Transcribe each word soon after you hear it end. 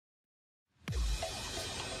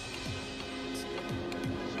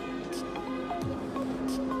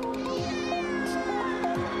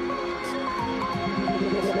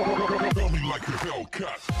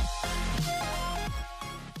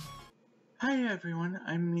Hi everyone,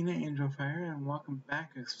 I'm Mena Angelfire and welcome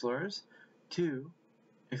back, explorers, to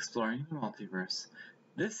Exploring the Multiverse.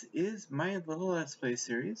 This is my little Let's Play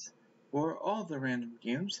series for all the random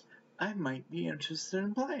games I might be interested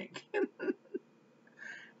in playing.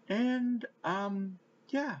 And,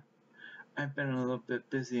 yeah, I've been a little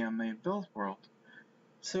bit busy on my build world.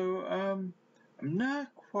 So, I'm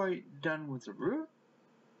not quite done with the route,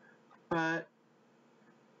 but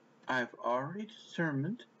I've already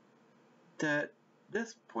determined that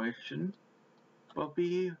this portion will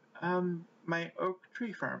be my oak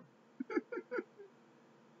tree farm.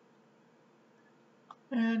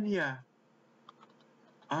 And yeah,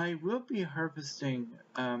 I will be harvesting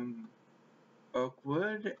oak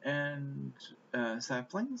wood and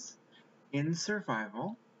saplings in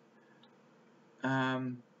survival,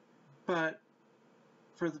 but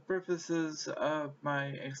for the purposes of my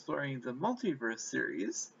Exploring the Multiverse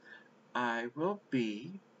series, I will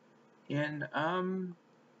be in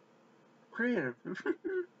creative.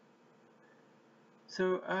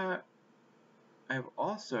 So I've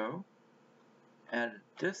also added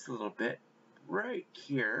this little bit right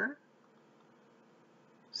here,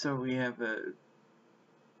 so we have a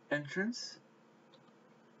entrance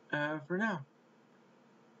for now.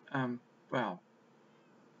 Well,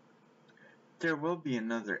 there will be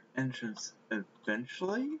another entrance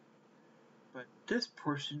eventually, but this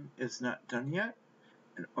portion is not done yet.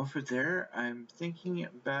 And over there, I'm thinking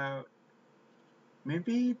about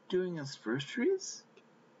maybe doing a spruce trees?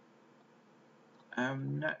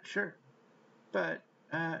 I'm not sure. But,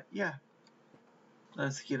 yeah.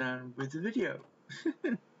 Let's get on with the video.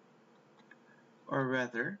 Or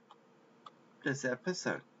rather, this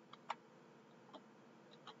episode.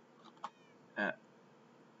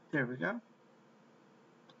 There we go.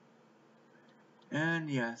 And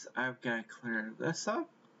yes, I've got to clear this up.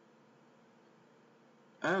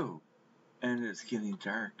 Oh, and it's getting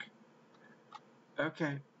dark.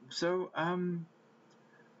 Okay, so,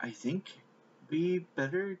 I think we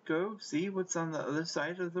better go see what's on the other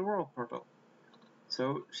side of the world portal.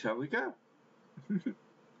 So, shall we go?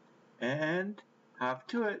 And hop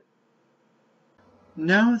to it.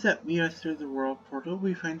 Now that we are through the world portal,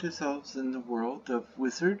 we find ourselves in the world of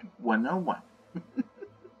Wzard 101.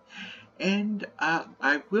 And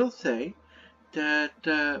I will say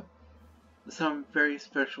that some very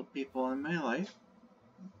special people in my life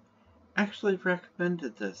actually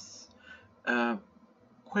recommended this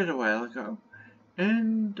quite a while ago,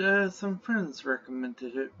 and some friends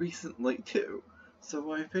recommended it recently too,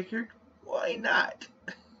 so I figured, why not?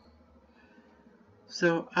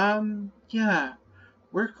 So, yeah,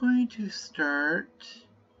 we're going to start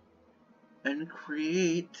and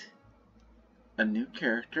create a new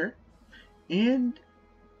character, and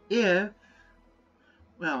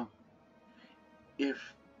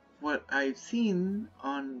if what I've seen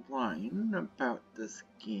online about this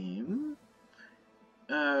game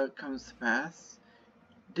comes to pass,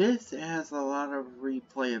 this has a lot of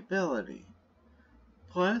replayability.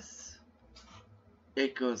 Plus,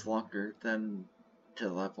 it goes longer than to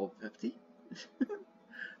level 50.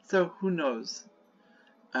 So who knows?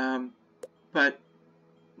 But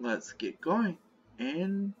let's get going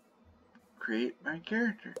and create my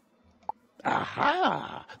character.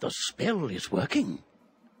 Aha! The spell is working.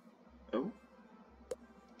 Oh?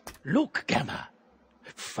 Look, Gamma.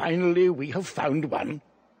 Finally, we have found one.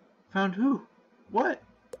 Found who? What?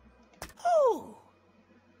 Oh!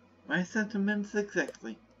 My sentiments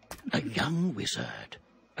exactly. A young wizard.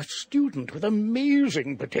 A student with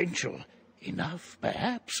amazing potential. Enough,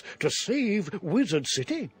 perhaps, to save Wizard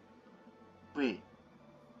City. Wait.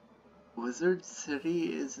 Wizard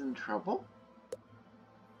City is in trouble?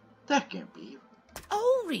 That can't be.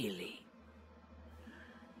 Oh, really?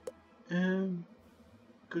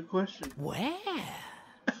 Good question. Where?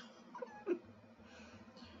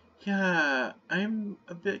 Yeah, I'm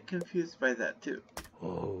a bit confused by that too.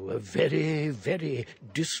 Oh, a very, very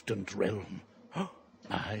distant realm. Oh,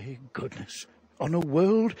 my goodness. On a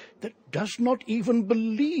world that does not even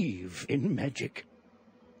believe in magic.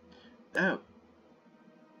 Oh.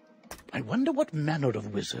 I wonder what manner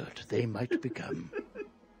of wizard they might become.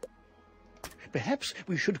 Perhaps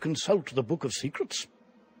we should consult the Book of Secrets.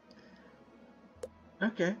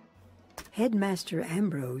 Okay. Headmaster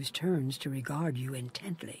Ambrose turns to regard you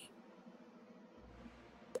intently.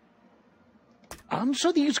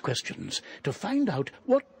 Answer these questions to find out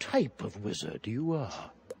what type of wizard you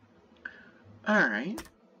are. Alright.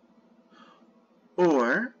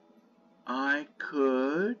 Or, I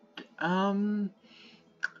could,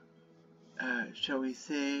 shall we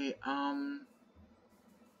say,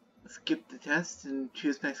 skip the test and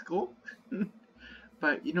choose my school?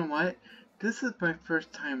 but you know what? This is my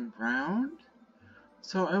first time round,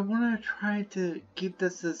 so I want to try to keep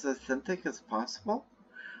this as authentic as possible.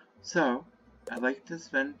 So, I like to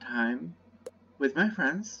spend time with my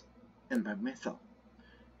friends and by myself.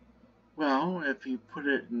 Well, if you put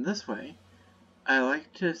it in this way, I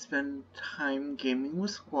like to spend time gaming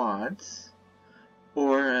with squads,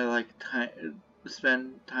 or I like to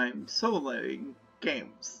spend time soloing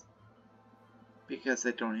games, because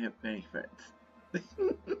I don't have many friends.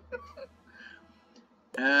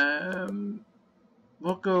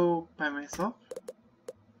 We'll go by myself.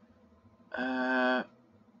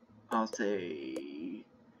 I'll say,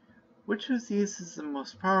 which of these is the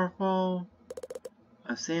most powerful?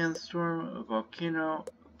 A sandstorm, a volcano,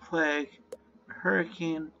 a plague, a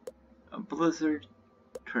hurricane, a blizzard,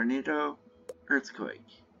 tornado,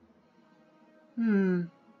 earthquake.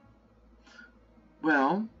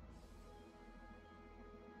 Well,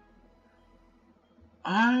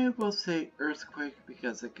 I will say earthquake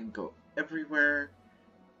because it can go everywhere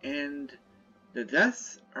and the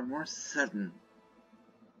deaths are more sudden.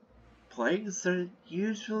 Plagues are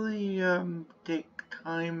usually take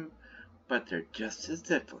time, but they're just as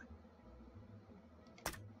deadly.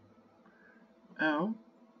 Oh,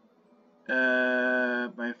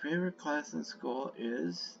 my favorite class in school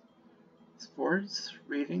is sports,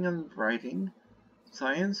 reading and writing,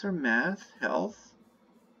 science or math, health.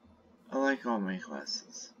 I like all my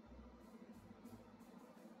classes.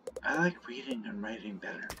 I like reading and writing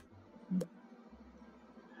better.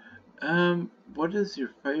 What is your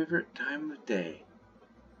favorite time of day?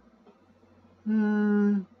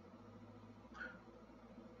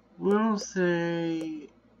 We'll say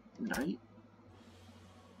night.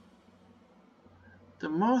 The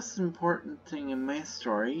most important thing in my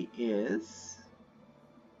story is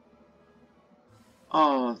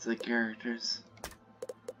all of the characters.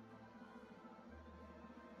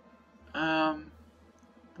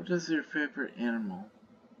 What is your favorite animal?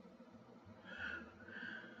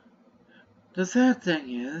 The sad thing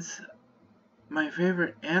is, my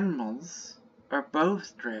favorite animals are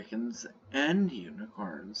both dragons and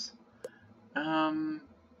unicorns.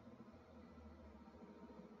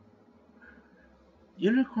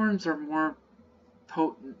 Unicorns are more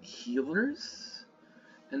potent healers,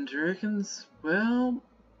 and dragons, well,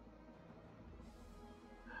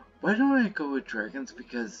 why don't I go with dragons?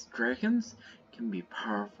 Because dragons can be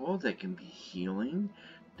powerful, they can be healing,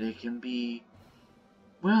 they can be,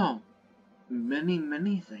 well,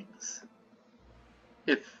 many things,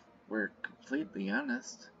 if we're completely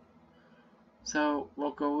honest. So,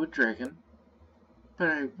 we'll go with dragon, but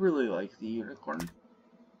I really like the unicorn.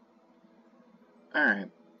 Alright.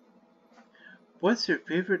 What's your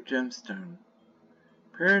favorite gemstone?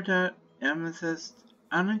 Peridot, amethyst,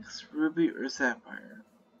 onyx, ruby, or sapphire?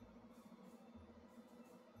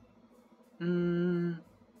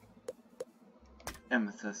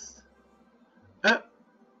 Amethyst. Oh!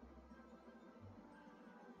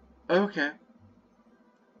 Okay.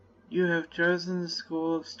 You have chosen the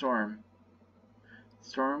School of Storm.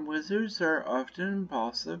 Storm wizards are often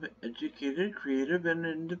impulsive, educated, creative, and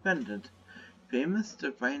independent. Famous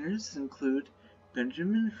diviners include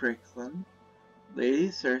Benjamin Franklin, Lady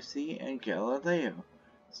Cersei, and Galileo.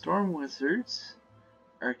 Storm wizards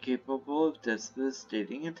are capable of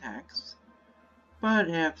devastating attacks, but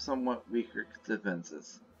have somewhat weaker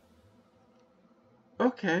defenses.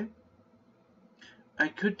 Okay. I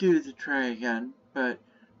could do the try again, but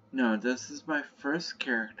no, this is my first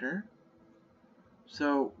character,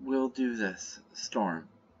 so we'll do this. Storm.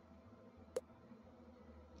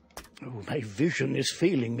 Oh, my vision is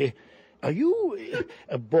failing me. Are you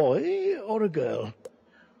a boy or a girl?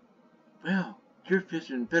 Well, your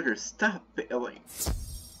vision better stop failing.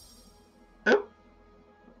 Oh.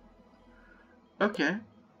 Okay.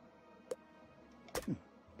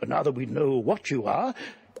 But now that we know what you are,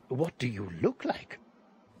 what do you look like?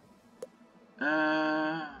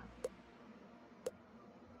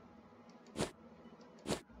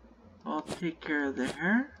 I'll take care of the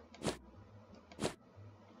hair.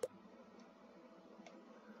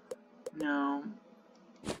 No.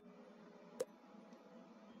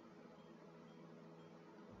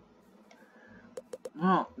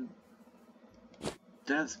 Well,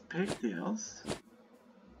 that's pigtails.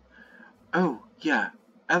 Oh, yeah,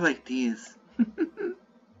 I like these.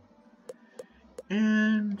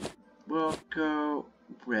 And we'll go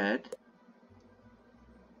red.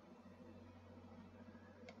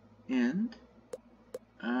 And,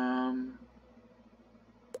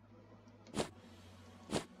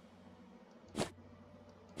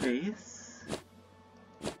 base.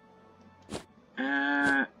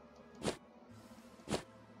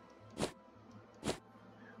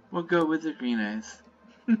 we'll go with the green eyes.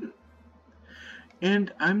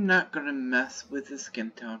 And I'm not gonna mess with the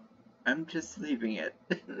skin tone. I'm just leaving it.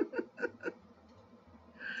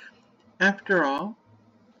 After all,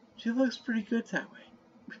 she looks pretty good that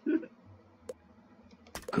way.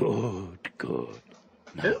 Good, good.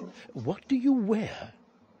 Now, what do you wear?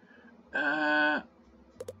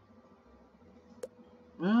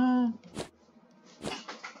 Well,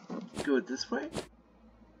 go it this way.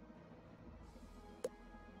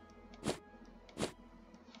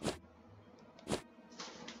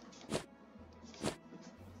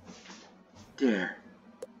 There.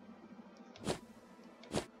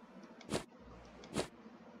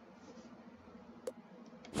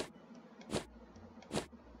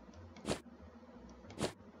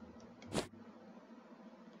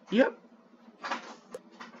 Yep.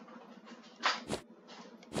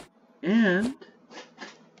 And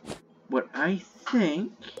what I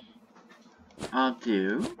think I'll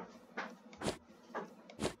do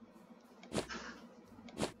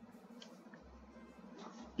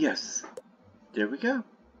yes. There we go.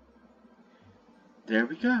 There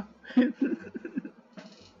we go.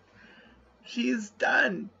 She's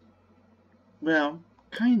done. Well,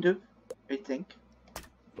 kind of, I think.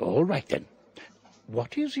 All right, then.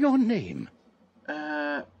 What is your name?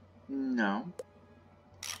 No.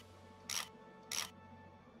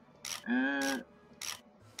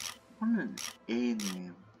 What an A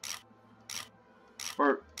name.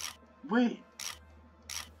 Or, wait.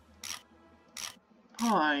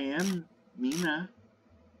 Oh, I am Mena.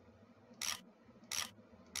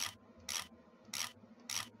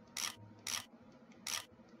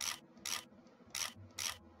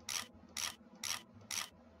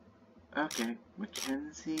 Okay,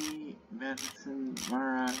 Mackenzie, Madison,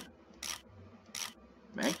 Mara,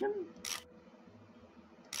 Megan?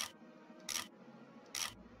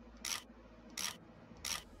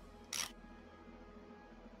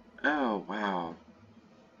 Oh, wow.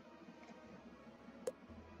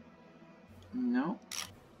 No.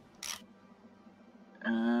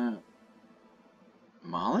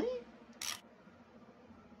 Molly?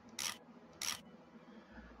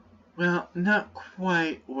 Well, not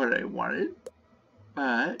quite what I wanted,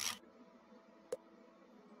 but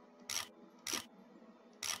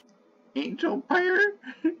Angelfire?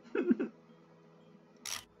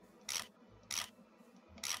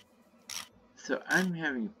 So I'm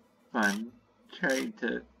having fun trying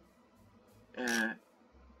to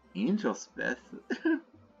Angel Smith.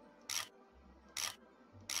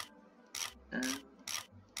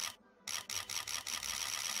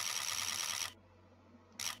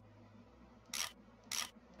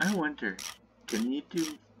 I wonder, can you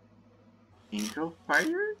do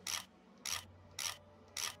Angelfire?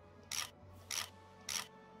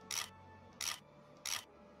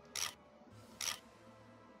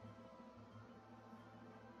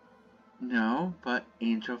 No, but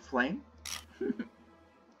Angel Flame? You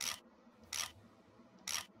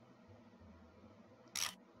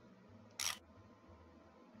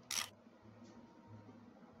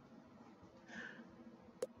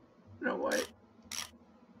know what?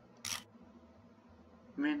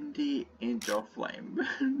 Mindy Angel Flame.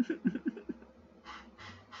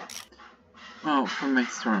 Well, for my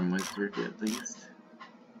Storm Wizard at least.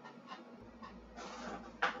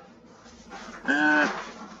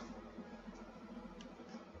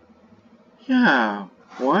 Yeah,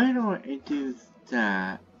 why don't I do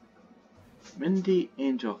that? Mindy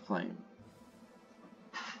Angel Flame.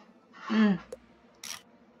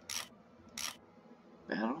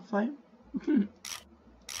 Battle Flame?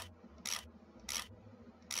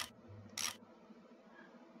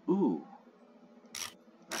 Ooh.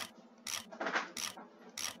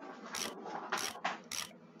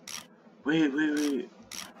 Wait.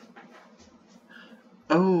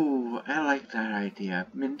 Oh, I like that idea.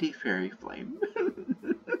 Mindy Fairy Flame.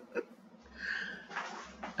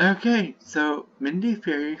 Okay, so Mindy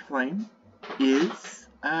Fairy Flame is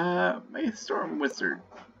my Storm Wizard.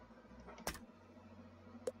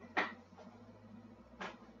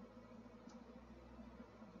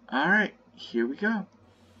 Alright, here we go.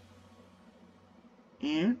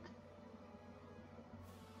 And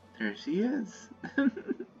there she is.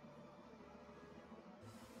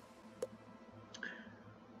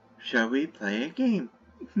 Shall we play a game?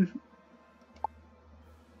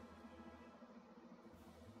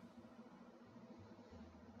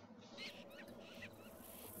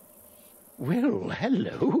 Well,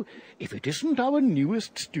 hello, if it isn't our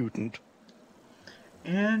newest student.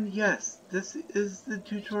 And yes, this is the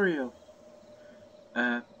tutorial.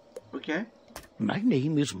 Okay. My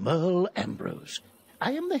name is Merle Ambrose.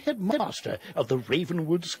 I am the headmaster of the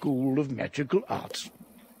Ravenwood School of Magical Arts.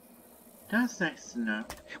 That's nice to know.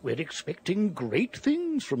 We're expecting great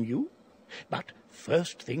things from you. But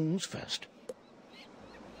first things first.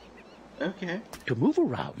 Okay. To move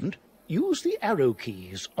around, use the arrow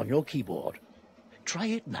keys on your keyboard. Try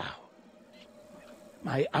it now.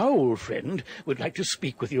 My owl friend would like to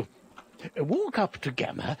speak with you. Walk up to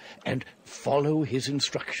Gamma and follow his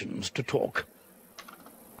instructions to talk.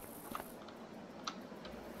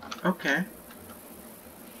 Okay.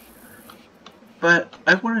 But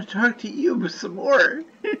I want to talk to you some more.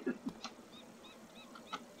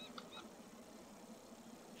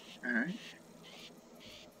 Alright.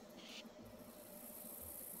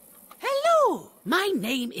 Hello! My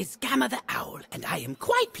name is Gamma the Owl, and I am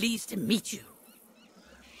quite pleased to meet you.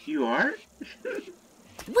 You are?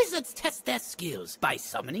 Wizards test their skills by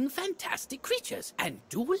summoning fantastic creatures and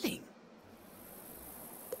dueling.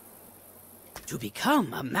 To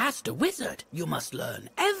become a master wizard, you must learn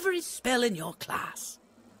every spell in your class.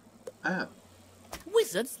 Oh.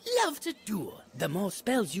 Wizards love to duel. The more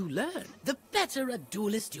spells you learn, the better a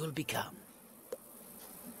duelist you'll become.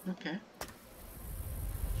 Okay.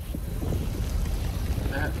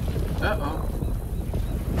 Uh-oh.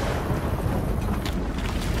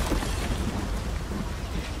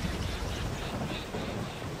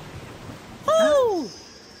 Oh!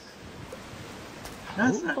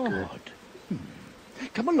 That's not good. Odd.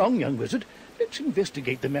 Come along, young wizard. Let's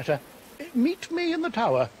investigate the matter. Meet me in the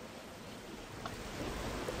tower.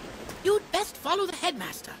 You'd best follow the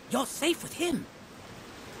headmaster. You're safe with him.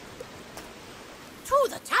 To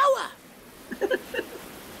the tower!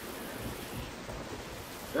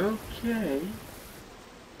 Okay.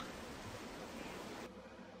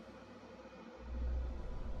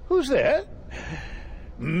 Who's there?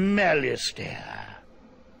 Malistaire.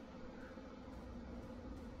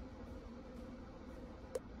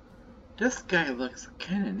 This guy looks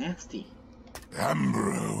kinda nasty.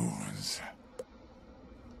 Ambrose.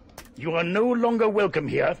 You are no longer welcome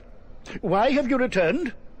here. Why have you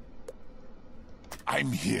returned?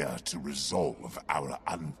 I'm here to resolve our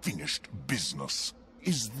unfinished business.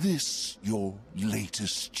 Is this your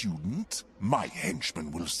latest student? My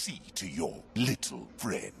henchman will see to your little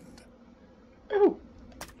friend. Oh.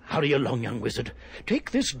 Hurry along, young wizard.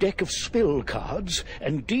 Take this deck of spell cards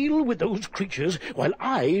and deal with those creatures while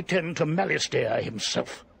I tend to Malistaire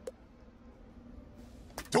himself.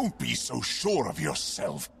 Don't be so sure of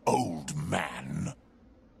yourself, old man.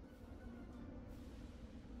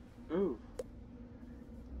 Oh.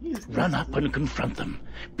 Run up and confront them.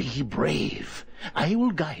 Be brave. I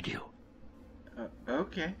will guide you.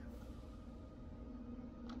 Okay.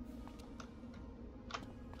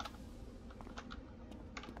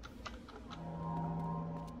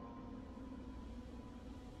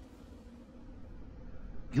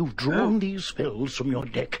 You've drawn these spells from your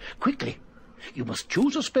deck. Quickly. You must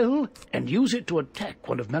choose a spell and use it to attack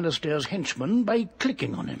one of Malistaire's henchmen by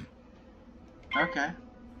clicking on him. Okay.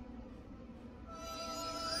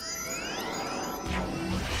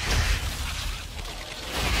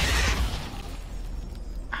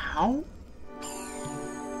 Ow.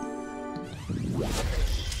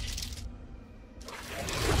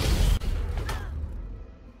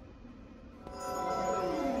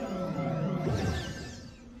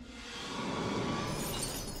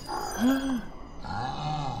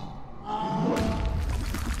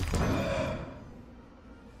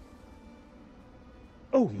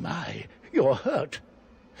 Oh my, you're hurt.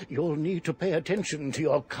 You'll need to pay attention to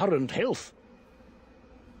your current health.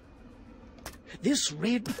 This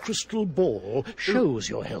red crystal ball shows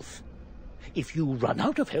your health. If you run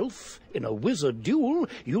out of health in a wizard duel,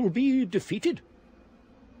 you'll be defeated.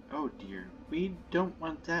 Oh dear, we don't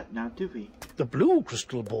want that now, do we? The blue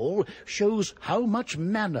crystal ball shows how much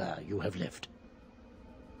mana you have left.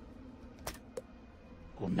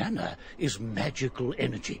 Well, mana is magical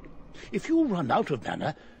energy. If you run out of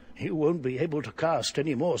mana, you won't be able to cast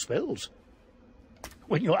any more spells.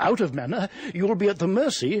 When you're out of mana, you'll be at the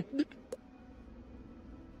mercy...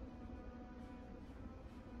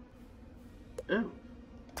 Oh.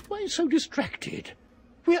 Why so distracted?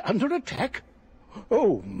 We're under attack.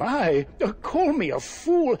 Oh, my. Call me a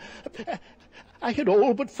fool. I had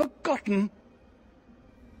all but forgotten.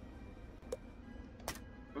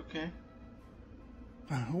 Okay.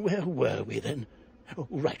 Where were we then? Oh,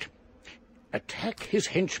 right. Attack his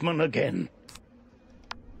henchman again.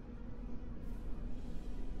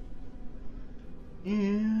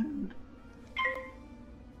 And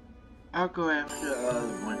I'll go after the other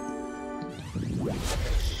one.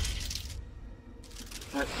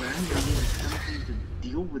 But we're going to need something to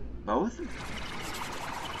deal with both?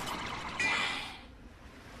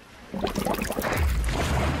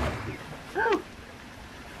 Oh!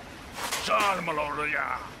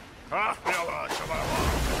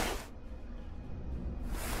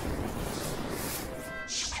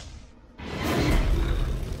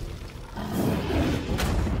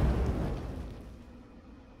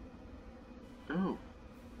 Oh.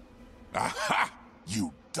 Aha!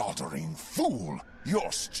 You doddering fool!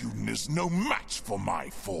 Your student is no match for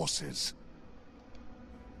my forces.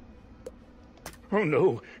 Oh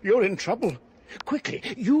no, you're in trouble. Quickly,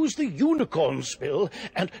 use the unicorn spell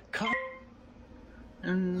and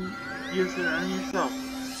And use it on yourself.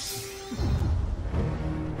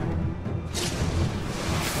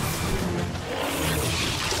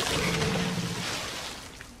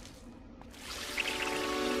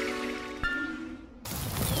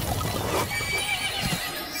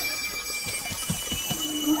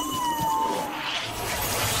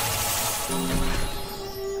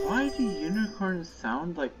 Why do unicorns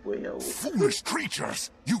sound like whales? Foolish creatures!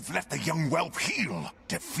 You've let the young whelp heal!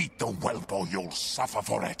 Defeat the whelp or you'll suffer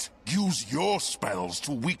for it! Use your spells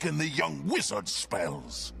to weaken the young wizard's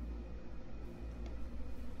spells!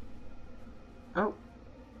 Oh.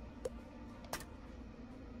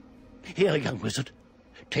 Here, young wizard.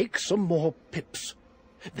 Take some more pips.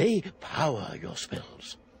 They power your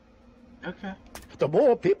spells. Okay. The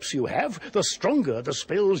more pips you have, the stronger the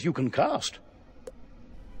spells you can cast.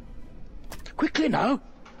 Quickly now,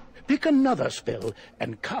 pick another spell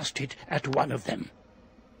and cast it at one of them.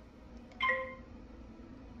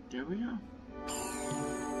 There we go.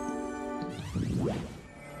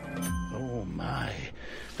 Oh my,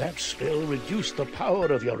 that spell reduced the power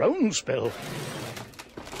of your own spell.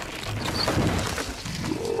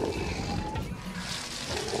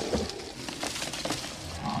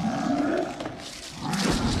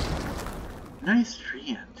 Nice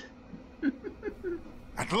tree ant.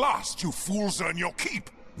 At last, you fools earn your keep!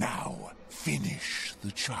 Now, finish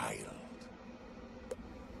the child.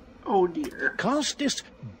 Oh dear. Cast this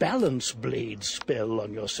balance blade spell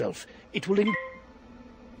on yourself. It will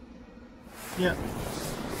Yep.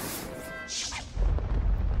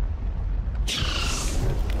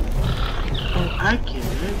 Oh, I get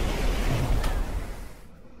it.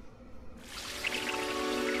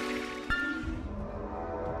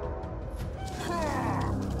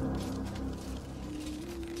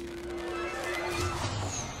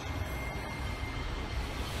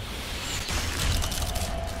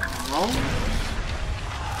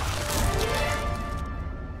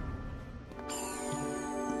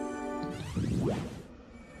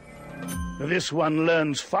 This one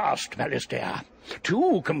learns fast, Malistaire.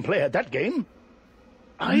 Two can play at that game.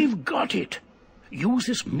 I've got it. Use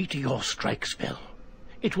this Meteor Strike spell.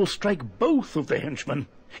 It will strike both of the henchmen.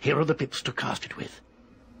 Here are the pips to cast it with.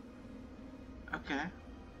 Okay.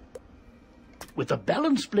 With the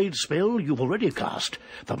Balance Blade spell you've already cast,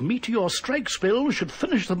 the Meteor Strike spell should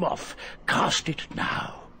finish them off. Cast it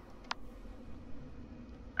now.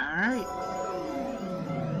 Alright.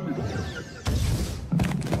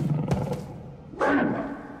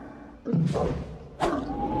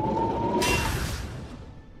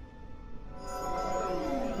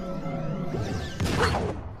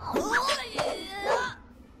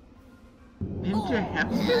 Ninja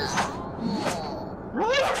hamsters?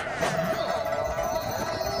 Really?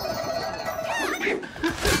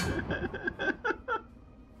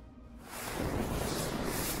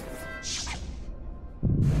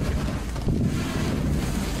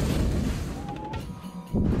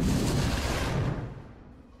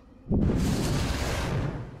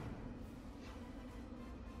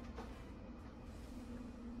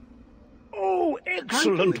 Oh,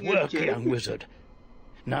 excellent you, work, Jake. young wizard.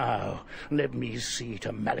 Now, let me see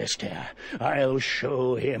to Malistaire. I'll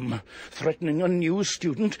show him. Threatening a new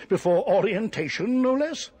student before orientation, no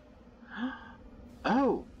less.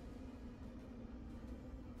 Oh.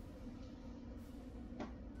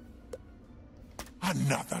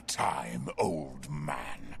 Another time, old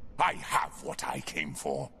man. I have what I came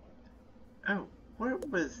for. Oh, what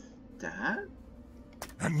was that?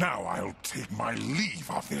 And now I'll take my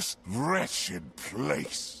leave of this wretched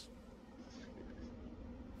place.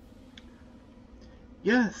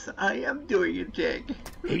 Yes, I am doing it, Jake.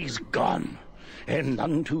 He's gone, and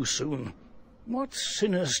none too soon. What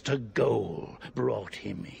sinister goal brought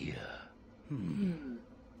him here?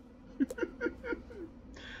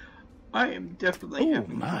 I am definitely Oh,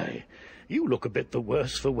 having my. You look a bit the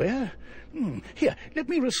worse for wear. Here, let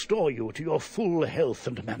me restore you to your full health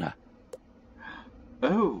and manner.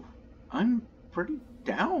 Oh, I'm pretty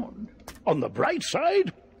down. On the bright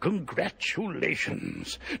side,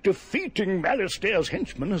 congratulations. Defeating Malistaire's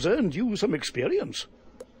henchmen has earned you some experience.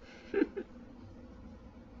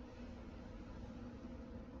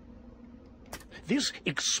 This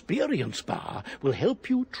experience bar will help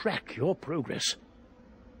you track your progress.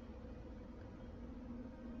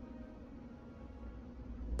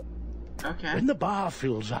 Okay. When the bar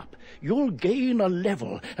fills up, you'll gain a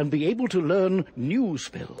level and be able to learn new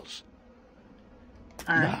spells.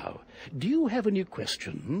 All right. Now, do you have any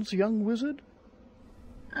questions, young wizard?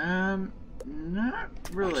 Not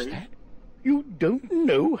really. What's that? You don't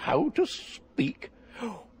know how to speak?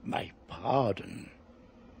 Oh, my pardon.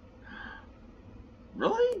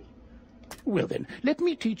 Really? Well then, let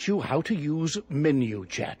me teach you how to use menu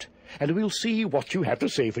chat, and we'll see what you have to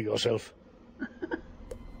say for yourself.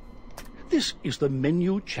 This is the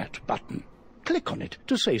menu chat button. Click on it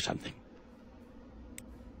to say something.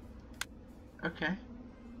 Okay.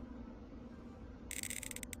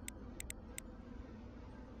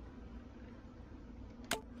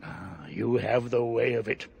 You have the way of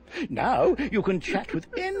it. Now you can chat with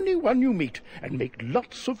anyone you meet and make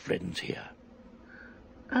lots of friends here.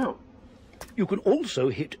 Oh. You can also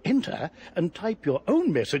hit enter and type your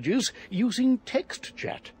own messages using text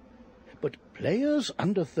chat. But players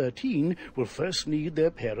under 13 will first need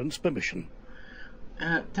their parents' permission.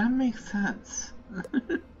 That makes sense.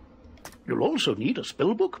 You'll also need a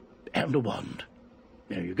spellbook and a wand.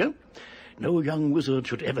 There you go. No young wizard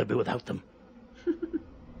should ever be without them.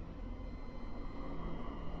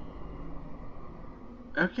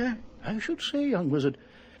 Okay. I should say, young wizard,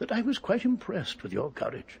 that I was quite impressed with your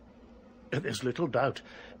courage. There's little doubt,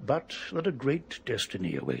 but that a great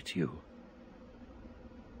destiny awaits you.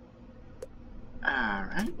 All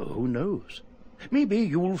right. Who knows? Maybe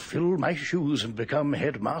you'll fill my shoes and become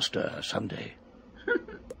headmaster someday.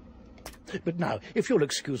 But now, if you'll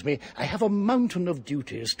excuse me, I have a mountain of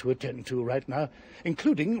duties to attend to right now,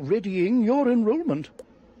 including readying your enrollment.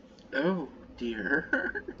 Oh,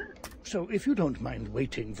 dear. So if you don't mind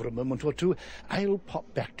waiting for a moment or two, I'll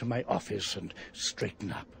pop back to my office and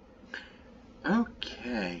straighten up.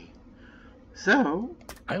 Okay. So...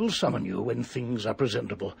 I'll summon you when things are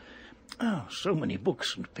presentable. Oh, so many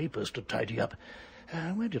books and papers to tidy up.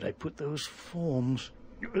 Where did I put those forms?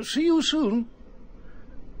 See you soon.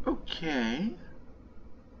 Okay.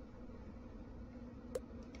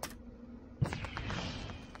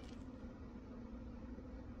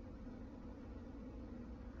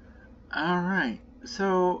 Alright,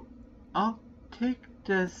 so I'll take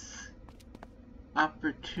this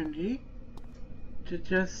opportunity to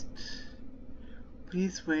just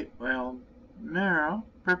please wait while Meryl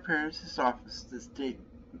prepares his office. This date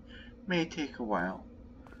may take a while.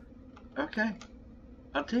 Okay,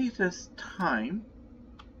 I'll take this time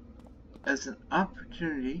as an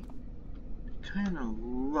opportunity to kind of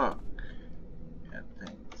look at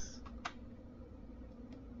things.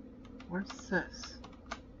 What's this?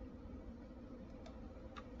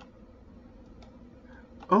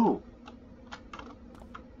 Oh!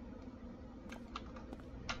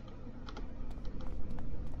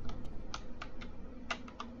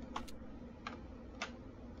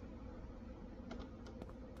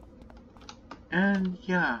 And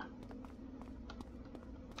yeah.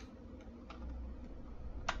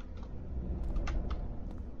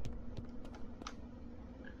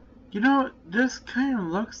 You know, this kind of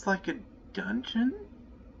looks like a dungeon,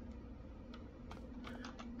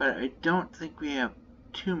 but I don't think we have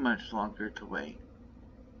too much longer to wait.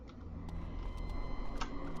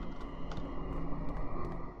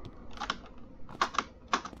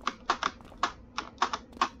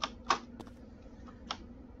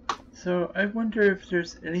 So I wonder if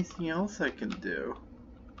there's anything else I can do.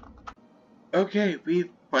 Okay, we've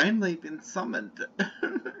finally been summoned.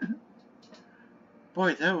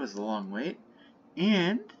 Boy, that was a long wait.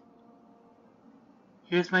 And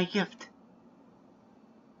here's my gift.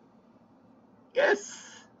 Yes!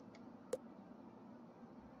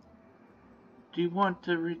 Do you want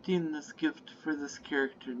to redeem this gift for this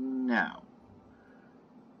character now?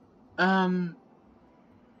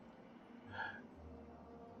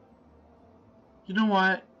 You know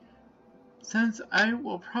what? Since I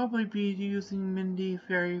will probably be using Mindy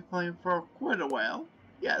Fairy Flame for quite a while,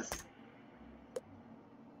 yes.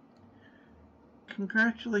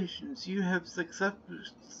 Congratulations, you have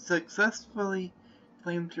successfully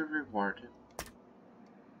claimed your reward.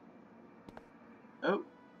 Oh.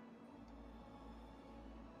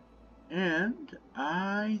 And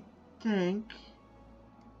I think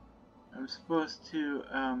I'm supposed to,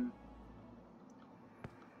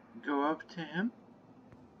 go up to him.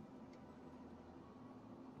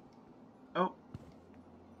 Oh.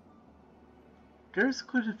 There's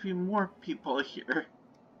quite a few more people here.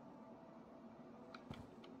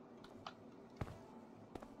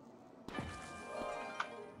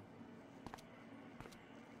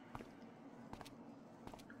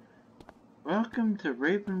 Welcome to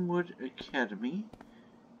Ravenwood Academy.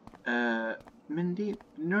 Mindy,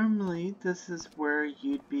 normally this is where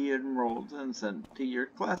you'd be enrolled and sent to your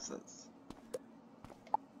classes.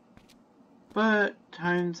 But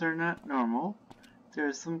times are not normal.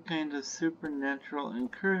 There's some kind of supernatural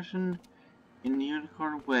incursion in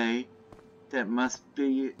Unicorn Way that must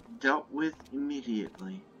be dealt with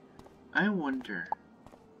immediately. I wonder.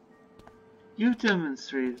 You've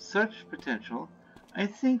demonstrated such potential. I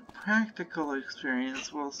think practical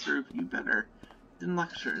experience will serve you better than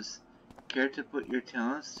lectures. Care to put your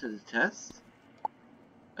talents to the test?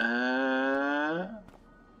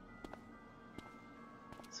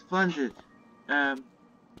 Splendid.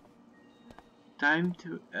 Time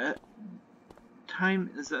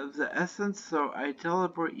is of the essence, so I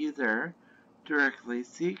teleport you there directly.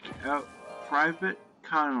 Seek out Private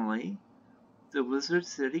Connolly, the Wizard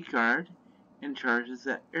City Guard, in charge of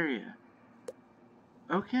that area.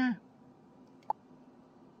 Okay.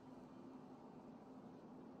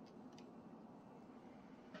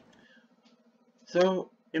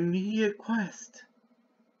 So, immediate quest.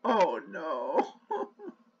 Oh no.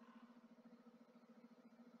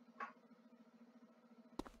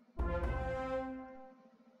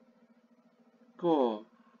 Goal.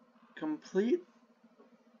 Complete.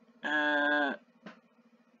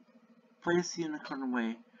 Place Unicorn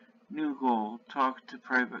away. New goal. Talk to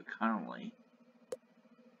Private Connolly.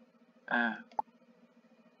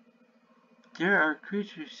 There are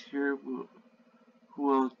creatures here who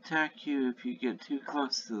will attack you if you get too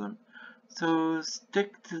close to them. So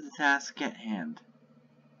stick to the task at hand.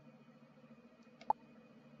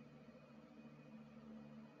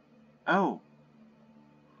 Oh.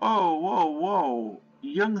 Oh, whoa, whoa.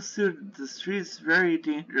 Young student, the street's very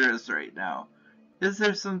dangerous right now. Is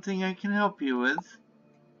there something I can help you with?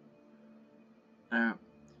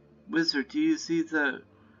 Wizard, do you see the...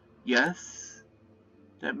 Yes?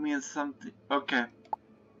 That means something... Okay.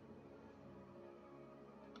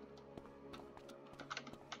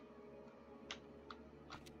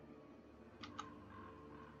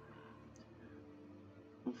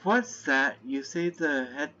 What's that? You say the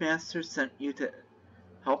headmaster sent you to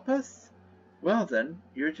help us? Well then,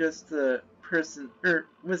 you're just the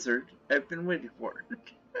wizard I've been waiting for.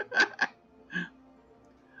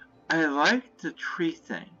 I like the tree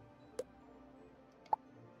thing.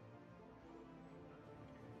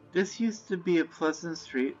 This used to be a pleasant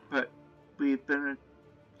street, but we've been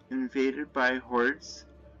invaded by hordes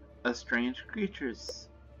of strange creatures.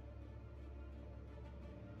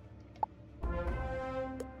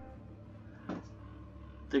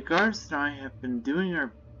 The guards and I have been doing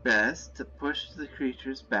our best to push the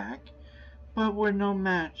creatures back, but we're no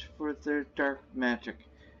match for their dark magic,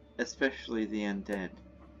 especially the undead.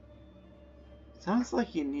 Sounds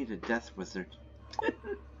like you need a death wizard.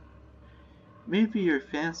 Maybe your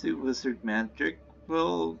fancy wizard magic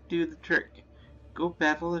will do the trick. Go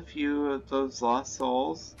battle a few of those lost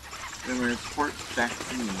souls, then report back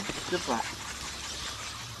to me. Good luck.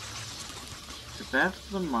 To battle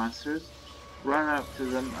the monsters, run up to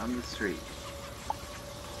them on the street.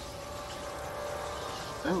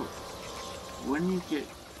 Oh, when you get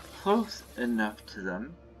close enough to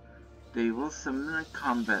them, they will summon a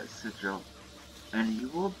combat sigil, and you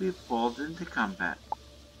will be pulled into combat.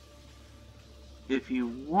 If you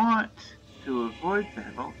want to avoid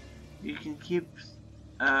battle, you can keep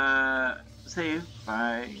safe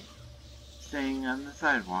by staying on the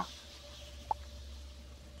sidewalk.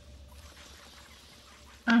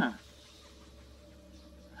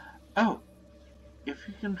 Oh, if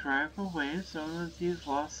you can drive away, some of these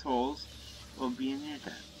lost souls will be in your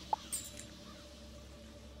debt.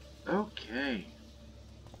 Okay.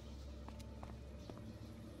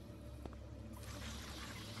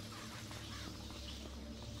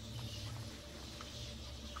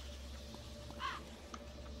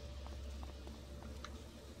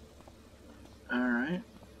 Alright.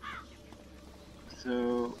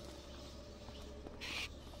 So...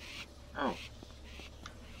 Oh.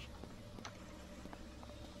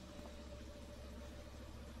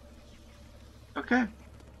 Okay.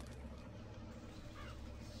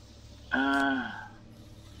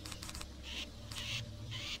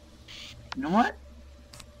 You know what?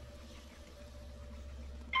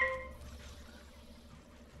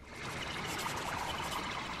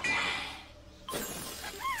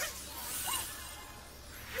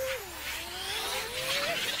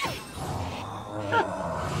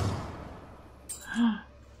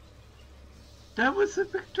 That was a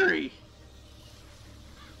victory.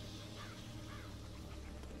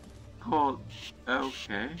 Cool.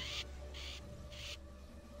 Okay.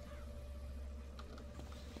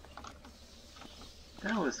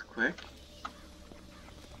 That was quick.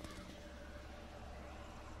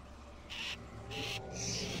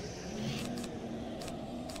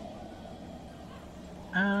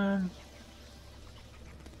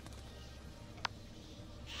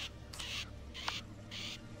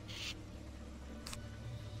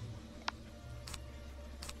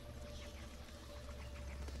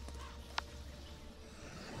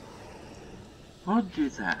 I'll do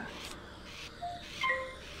that.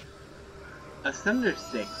 A thunder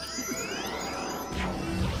snake.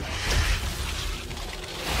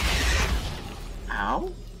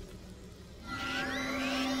 Ow?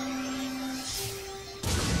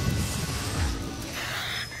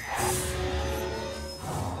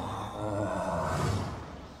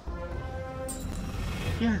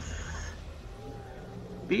 Yes.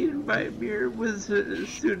 Beaten by a mere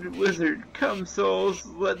suited wizard. Come, souls,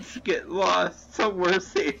 let's get lost somewhere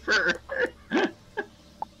safer.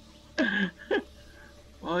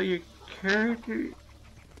 Well, your character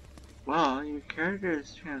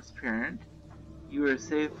is transparent. You are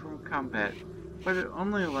safe from combat, but it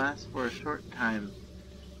only lasts for a short time.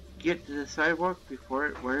 Get to the sidewalk before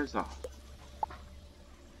it wears off.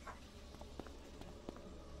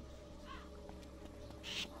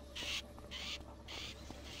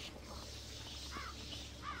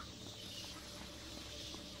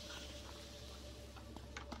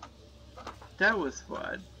 That was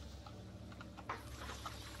fun.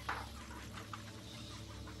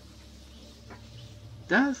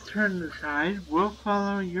 Let's turn the tide. We'll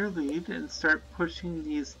follow your lead and start pushing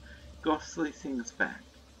these ghostly things back.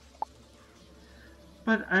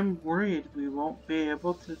 But I'm worried we won't be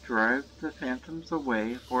able to drive the phantoms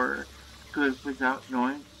away for good without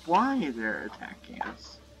knowing why they're attacking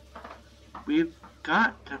us. We've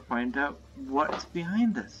got to find out what's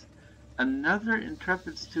behind this. Another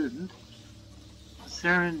intrepid student,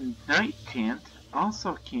 Saren Nighthant,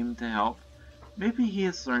 also came to help. Maybe he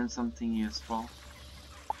has learned something useful.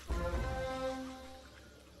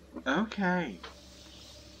 Okay.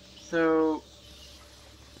 So...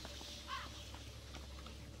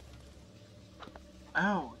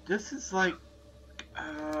 Oh, this is like,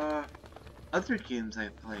 other games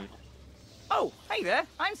I've played. Oh, hey there,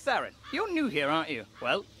 I'm Saren. You're new here, aren't you?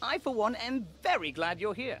 Well, I for one am very glad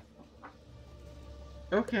you're here.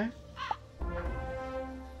 Okay.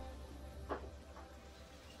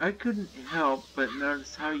 I couldn't help but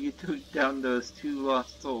notice how you took down those two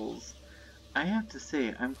lost souls. I have to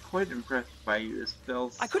say, I'm quite impressed by your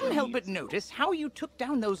spells. I couldn't help but notice how you took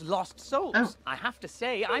down those lost souls. Oh. I have to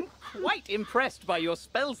say, I'm quite impressed by your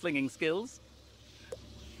spell-slinging skills.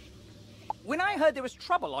 When I heard there was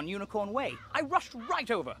trouble on Unicorn Way, I rushed right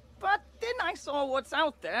over. But then I saw what's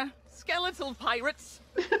out there. Skeletal pirates.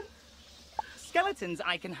 Skeletons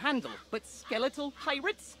I can handle, but skeletal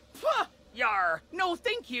pirates? Pah! Yar! No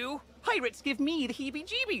thank you! Pirates give me the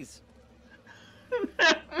heebie-jeebies.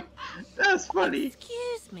 That's funny.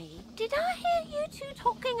 Excuse me, did I hear you two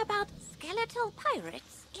talking about skeletal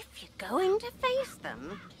pirates? If you're going to face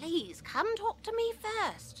them, please come talk to me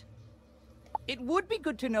first. It would be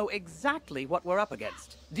good to know exactly what we're up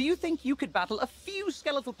against. Do you think you could battle a few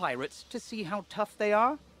skeletal pirates to see how tough they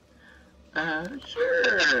are?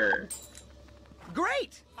 Sure.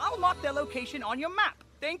 Great! I'll mark their location on your map.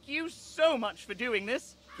 Thank you so much for doing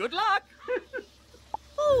this. Good luck!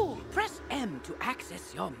 Ooh, press M to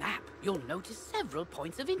access your map. You'll notice several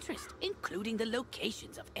points of interest, including the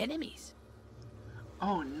locations of enemies.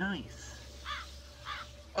 Oh, nice.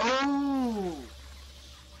 Oh!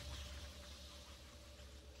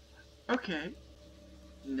 Okay.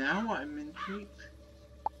 Now I'm intrigued.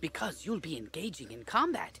 Because you'll be engaging in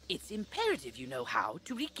combat, it's imperative you know how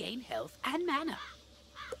to regain health and mana.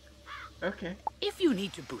 Okay. If you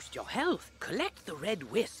need to boost your health, collect the red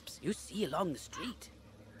wisps you see along the street.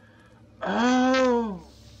 Oh!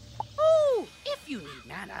 Ooh, if you need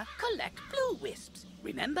mana, collect blue wisps.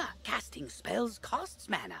 Remember, casting spells costs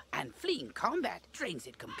mana, and fleeing combat drains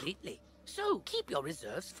it completely. So keep your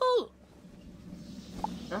reserves full.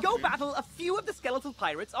 Okay. Go battle a few of the skeletal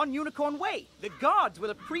pirates on Unicorn Way. The guards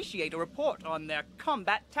will appreciate a report on their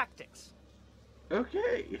combat tactics.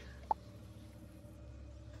 Okay.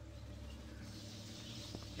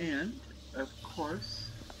 And, of course...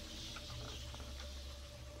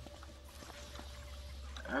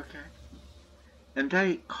 Okay. And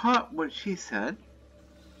I caught what she said.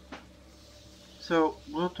 So,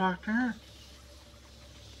 we'll talk to her.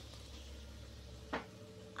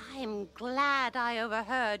 I'm glad I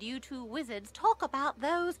overheard you two wizards talk about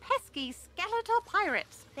those pesky skeletal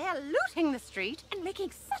pirates. They're looting the street and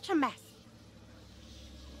making such a mess.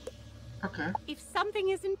 Okay. If something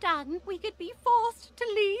isn't done, we could be forced to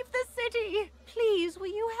leave the city. Please, will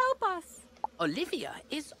you help us? Olivia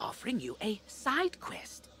is offering you a side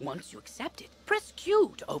quest. Once you accept it, press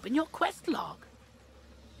Q to open your quest log.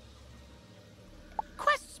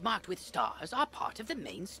 Quests marked with stars are part of the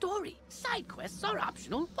main story. Side quests are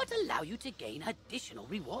optional, but allow you to gain additional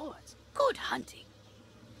rewards. Good hunting.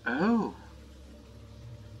 Oh.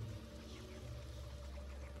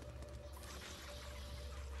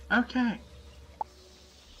 Okay.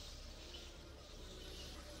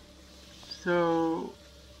 So,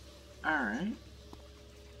 alright.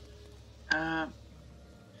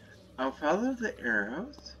 I'll follow the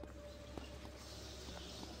arrows.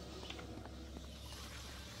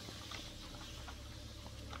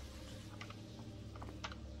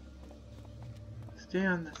 Stay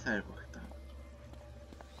on the sidewalk, though.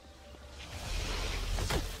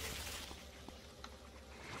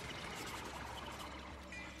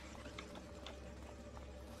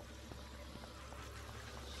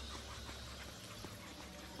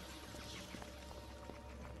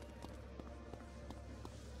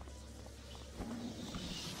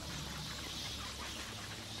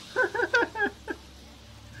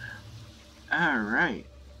 Alright.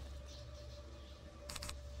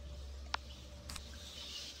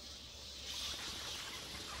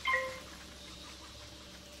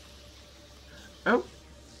 Oh,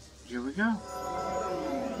 here we go.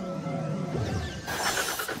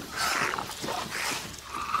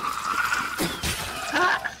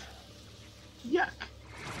 Ah! Yuck.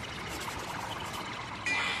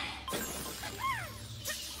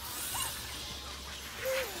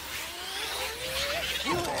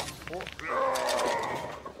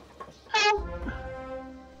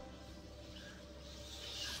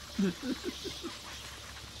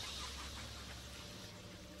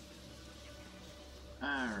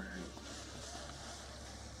 Alright.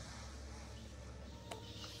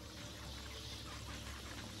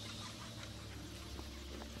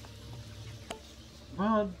 Well,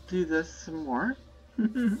 I'll do this some more.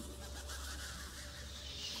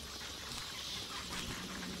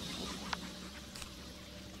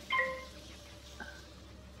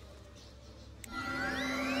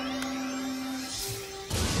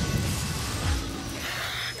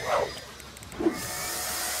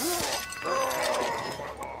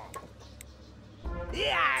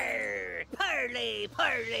 Yarr! Parley,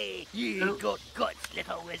 parley! Ye got guts,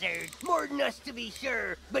 little wizard. More than us to be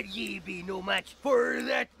sure, but ye be no match for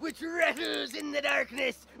that which rattles in the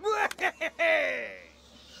darkness. What?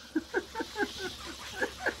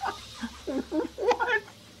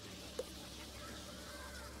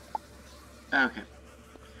 Okay.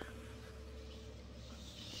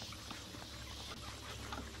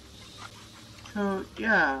 So,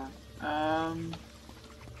 yeah,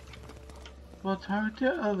 we'll talk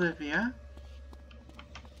to Olivia.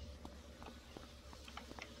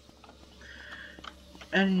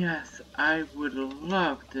 And yes, I would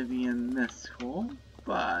love to be in this school,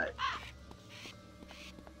 but...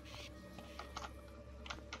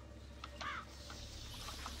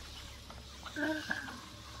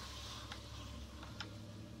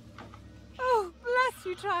 Oh, bless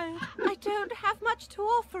you, child. I don't have much to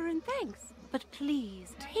offer in thanks. But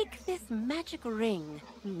please, take this magic ring.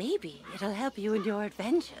 Maybe it'll help you in your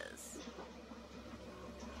adventures.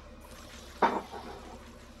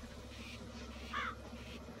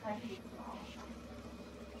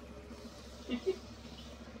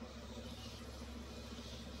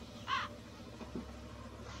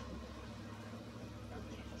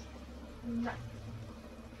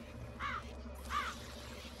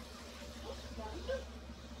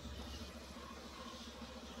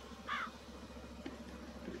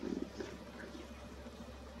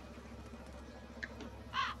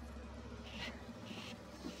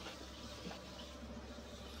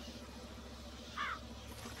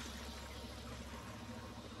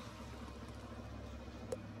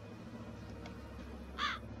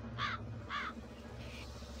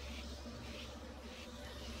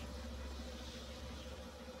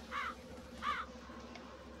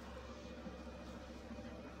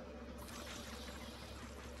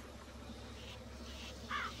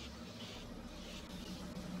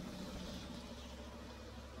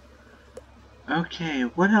 Okay,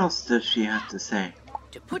 what else does she have to say?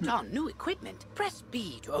 To put on new equipment, press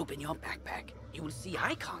B to open your backpack. You will see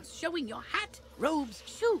icons showing your hat, robes,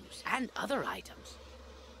 shoes, and other items.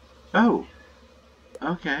 Oh,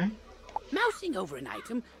 okay. Mousing over an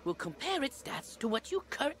item will compare its stats to what you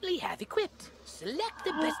currently have equipped. Select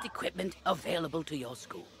the best equipment available to your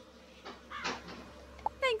school.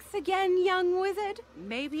 Thanks again, young wizard.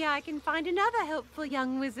 Maybe I can find another helpful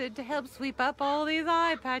young wizard to help sweep up all these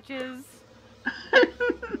eye patches.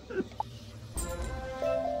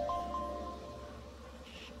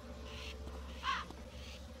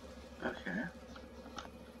 Okay.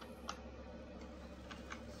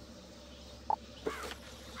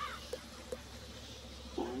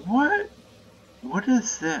 What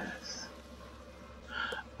is this?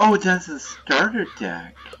 Oh, that's a starter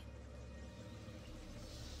deck.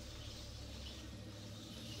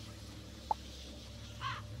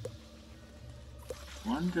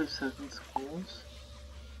 One to 7 schools.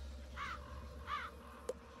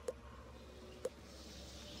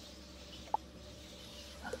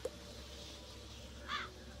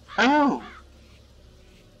 Oh!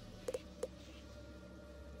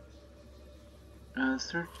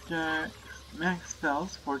 Search deck, max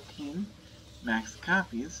spells 14, max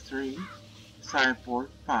copies 3, sideboard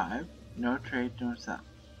 5, no trade, no sell.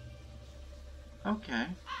 Okay.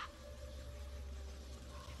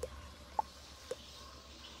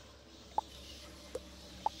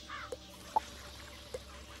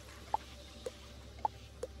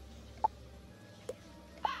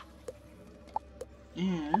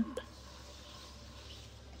 And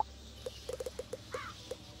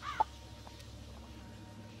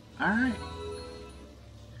alright.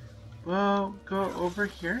 Well, go over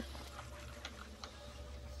here.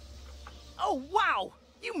 Oh, wow!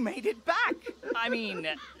 You made it back! I mean,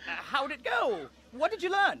 how'd it go? What did you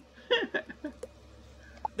learn?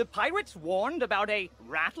 The pirates warned about a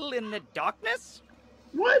rattle in the darkness?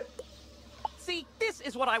 What? See, this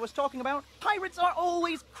is what I was talking about. Pirates are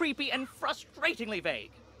always creepy and frustratingly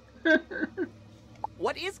vague.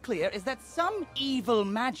 What is clear is that some evil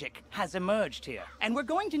magic has emerged here, and we're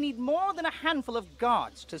going to need more than a handful of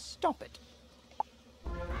guards to stop it.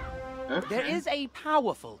 Okay. There is a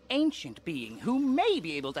powerful, ancient being who may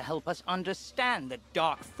be able to help us understand the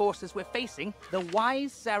dark forces we're facing, the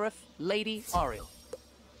wise seraph, Lady Ariel.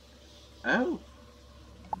 Oh.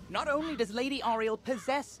 Not only does Lady Ariel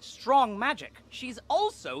possess strong magic, she's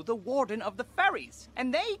also the warden of the fairies,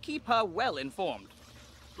 and they keep her well informed.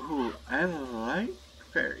 Ooh, I like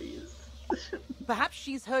fairies. Perhaps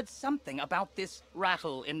she's heard something about this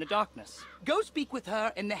rattle in the darkness. Go speak with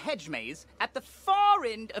her in the hedge maze at the far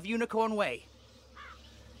end of Unicorn Way.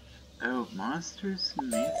 Oh, monsters and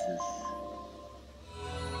mazes.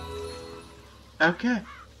 Okay.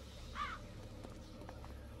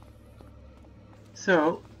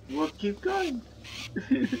 So, we'll keep going.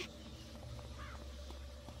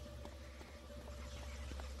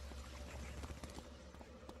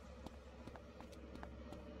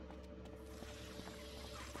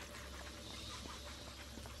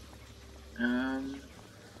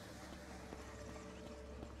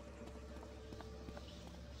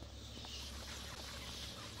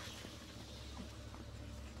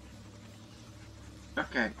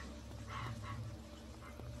 Okay.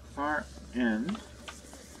 Far end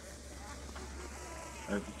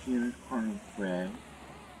of Unicorn Way.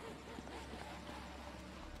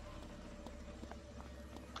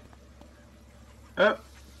 Oh!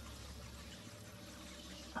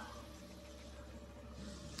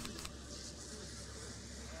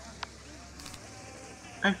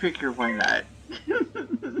 I figure why not.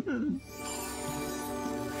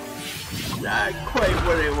 Not quite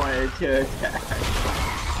what I wanted to attack.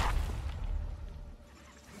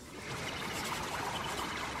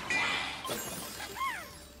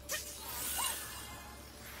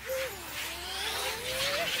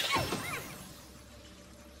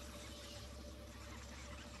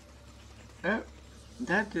 Oh,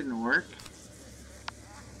 that didn't work.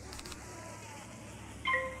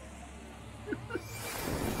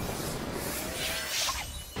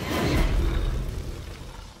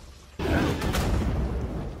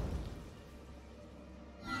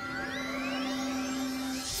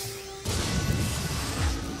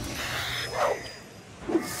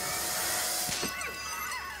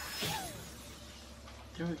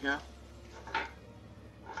 There we go.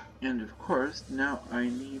 And of course, now I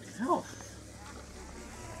need health.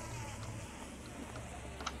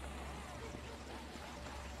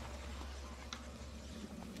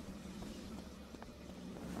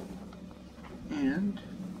 And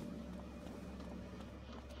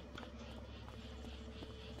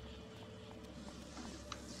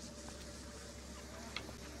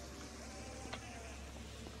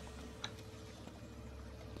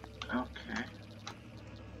okay.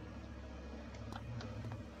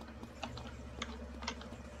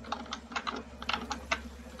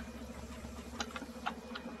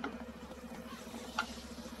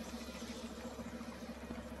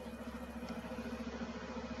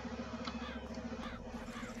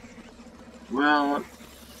 Well, let's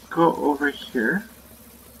go over here.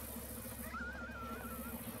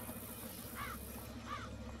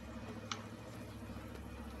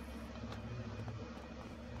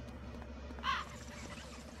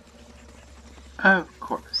 Of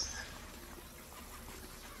course.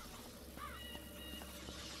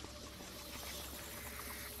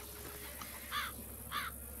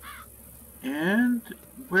 And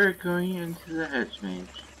we're going into the hedge maze.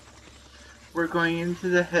 We're going into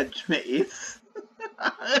the hedge maze.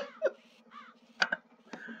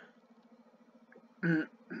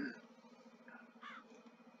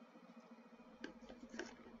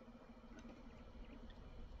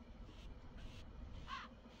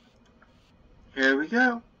 Here we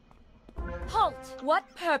go. Halt! What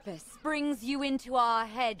purpose brings you into our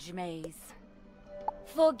hedge maze?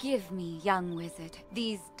 Forgive me, young wizard.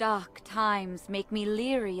 These dark times make me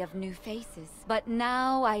leery of new faces. But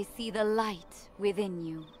now I see the light within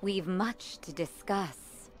you. We've much to discuss.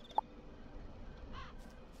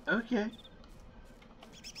 Okay.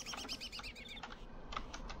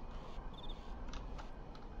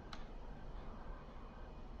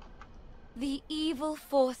 The evil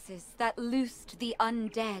forces that loosed the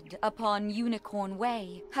undead upon Unicorn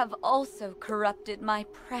Way have also corrupted my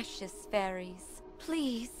precious fairies.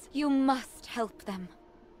 Please, you must help them.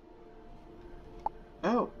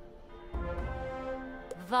 Oh.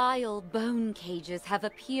 Vile bone cages have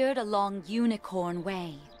appeared along Unicorn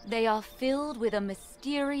Way. They are filled with a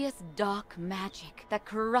mysterious dark magic that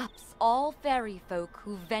corrupts all fairy folk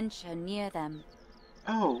who venture near them.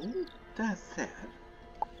 Oh, that's sad.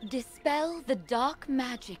 Dispel the dark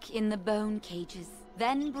magic in the bone cages,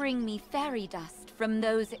 then bring me fairy dust from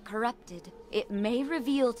those it corrupted. It may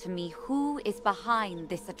reveal to me who is behind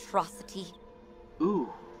this atrocity.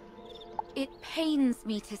 Ooh. It pains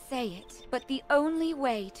me to say it, but the only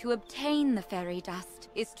way to obtain the fairy dust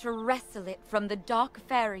is to wrestle it from the dark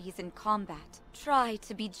fairies in combat. Try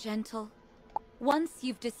to be gentle. Once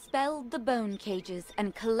you've dispelled the bone cages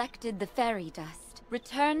and collected the fairy dust,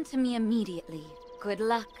 return to me immediately. Good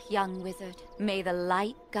luck, young wizard. May the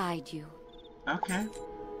light guide you. Okay.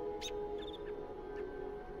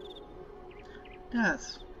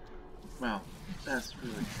 That's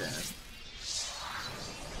really sad.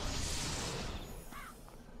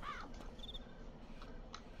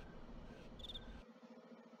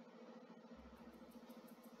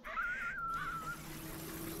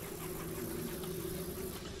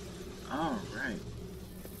 All right.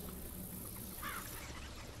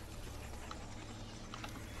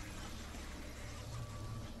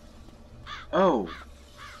 Oh.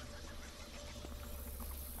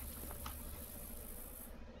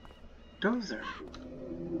 Dozer.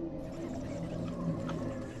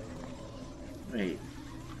 Wait.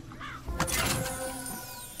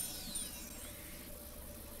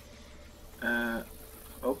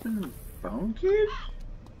 Open bone cage?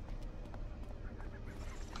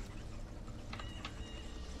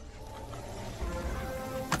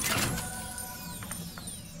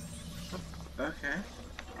 Okay.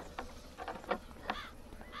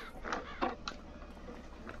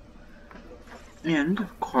 And,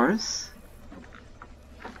 of course,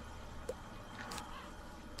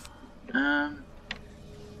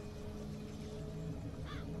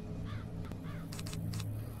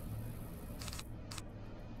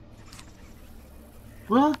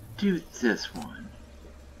 we'll do this one.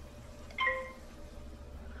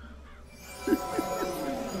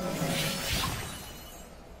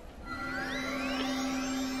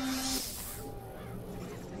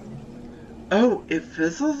 Oh, it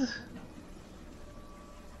fizzled?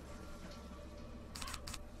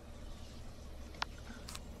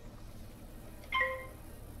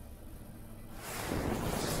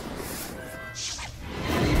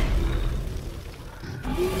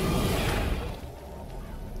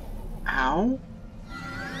 Ow.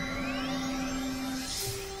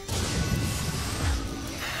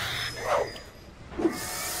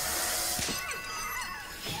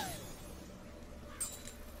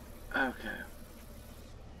 Okay.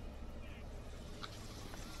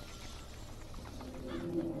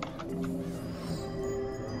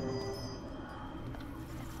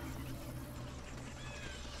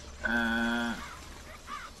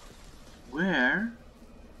 Where?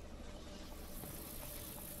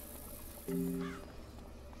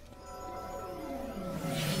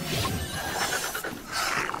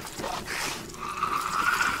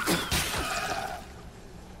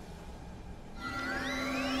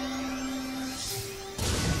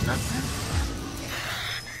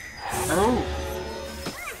 Oh!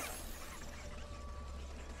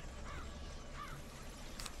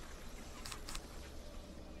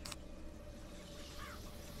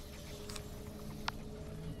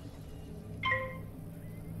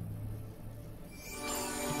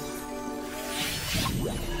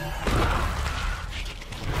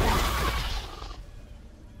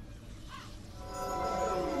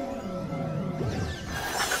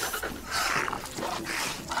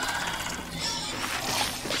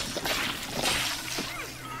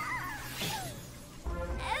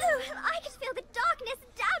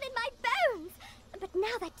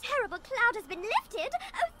 cloud has been lifted.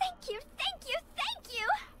 Oh, thank you, thank you, thank you.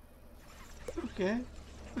 Okay.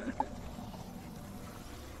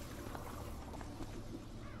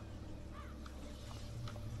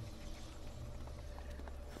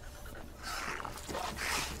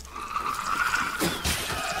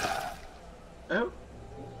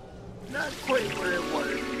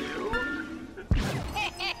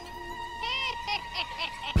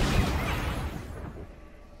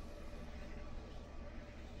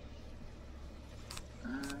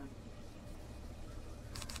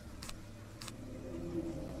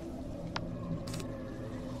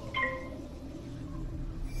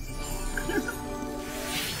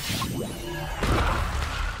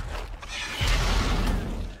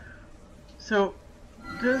 So,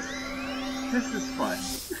 this is fun.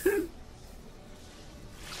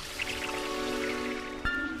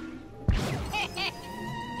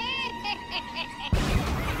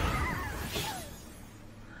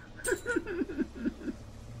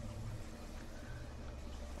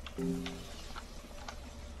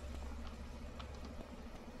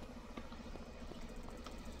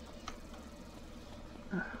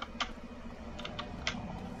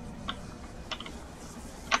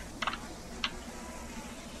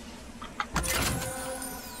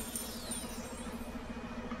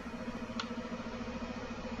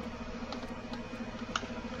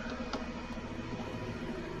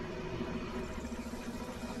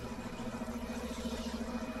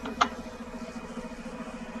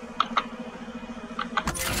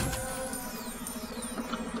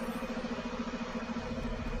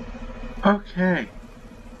 Okay.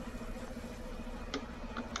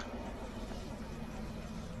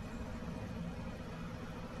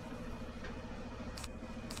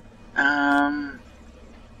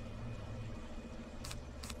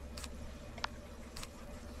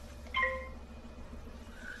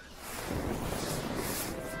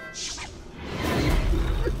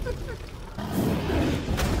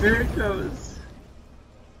 Here it goes.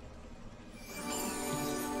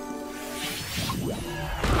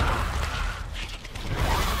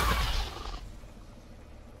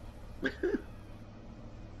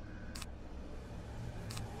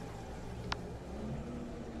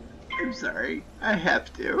 I'm sorry, I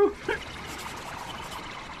have to.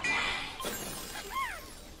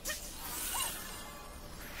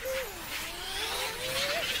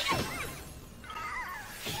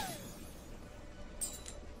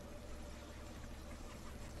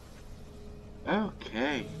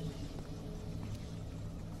 Okay.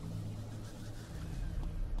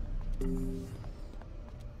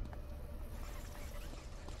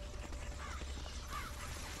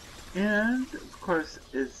 And, of course,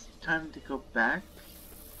 it's time to go back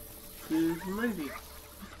to the lady.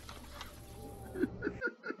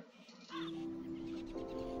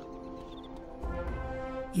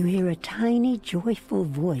 You hear a tiny, joyful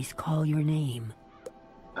voice call your name.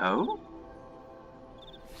 Oh?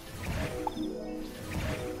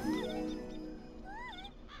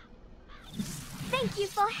 Thank you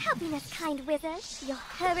for helping us, kind wizard. Your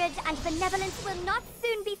courage and benevolence will not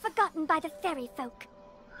soon be forgotten by the fairy folk.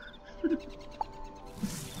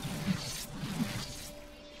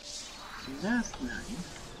 That's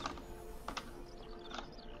nice.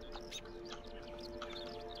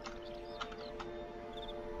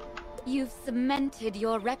 You've cemented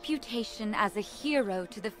your reputation as a hero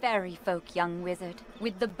to the fairy folk, young wizard.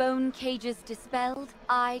 With the bone cages dispelled,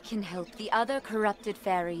 I can help the other corrupted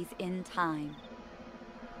fairies in time.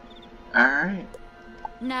 Alright.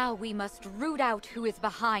 Now we must root out who is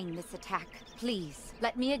behind this attack. Please,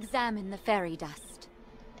 let me examine the fairy dust.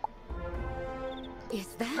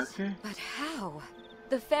 Is that? Okay. But how?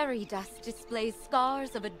 The fairy dust displays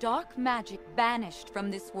scars of a dark magic banished from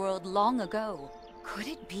this world long ago. Could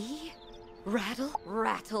it be?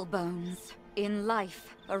 Rattlebones. In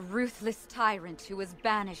life, a ruthless tyrant who was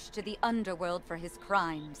banished to the underworld for his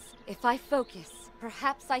crimes. If I focus,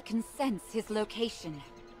 perhaps I can sense his location.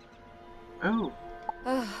 Oh.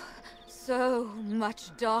 Oh, so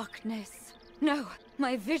much darkness. No,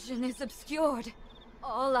 my vision is obscured.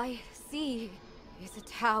 All I see is a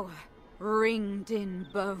tower, ringed in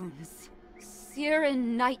bones.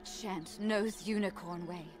 Siren Nightchant knows Unicorn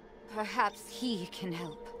Way. Perhaps he can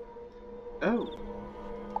help. Oh.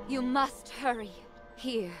 You must hurry.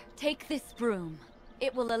 Here, take this broom.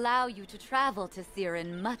 It will allow you to travel to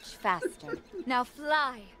Siren much faster. Now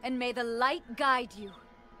fly, and may the light guide you.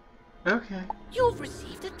 Okay. You've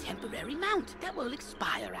received a temporary mount that will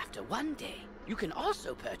expire after 1 day. You can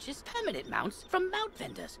also purchase permanent mounts from mount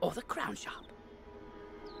vendors or the crown shop.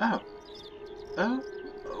 Oh. Oh.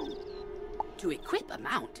 Oh. To equip a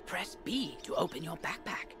mount, press B to open your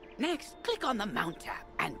backpack. Next, click on the Mount tab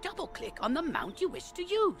and double-click on the mount you wish to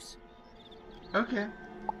use. Okay.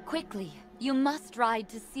 Quickly, you must ride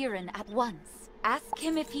to Siren at once. Ask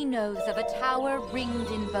him if he knows of a tower ringed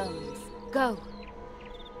in bones. Go.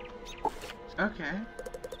 Okay.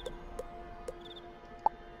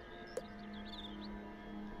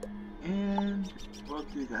 And we'll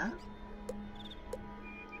do that.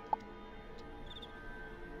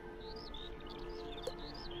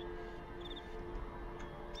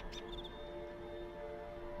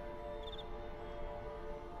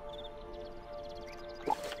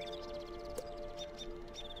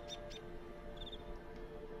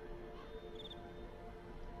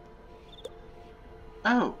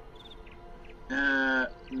 Oh.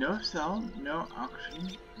 No sell, no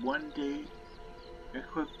auction, 1 day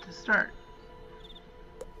equipped to start.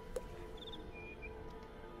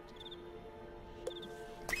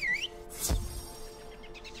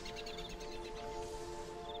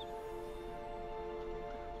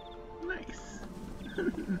 Nice.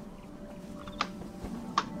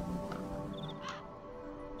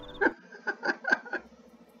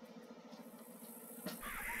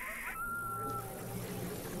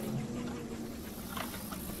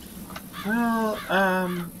 Well,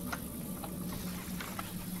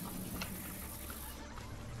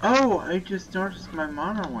 oh, I just noticed my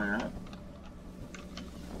mana went up.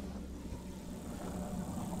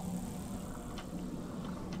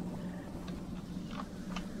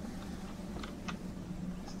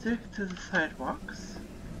 Stick to the sidewalks.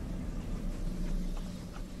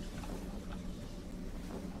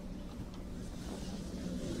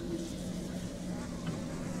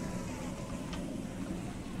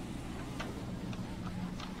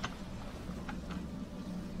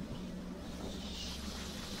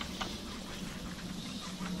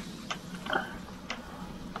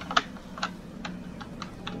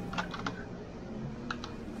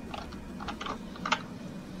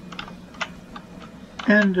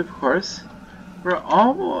 And of course, we're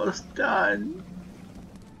almost done.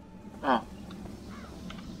 Oh.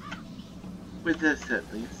 With this at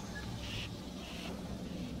least.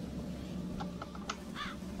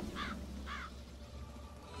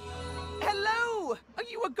 Hello!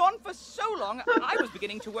 You were gone for so long, I was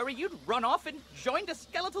beginning to worry you'd run off and joined a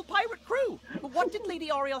skeletal pirate crew. What did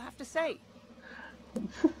Lady Oriel have to say?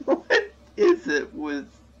 What is it with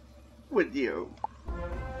you?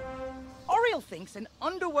 Oriel thinks an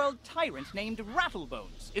underworld tyrant named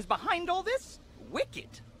Rattlebones is behind all this? Wicked.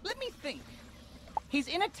 Let me think. He's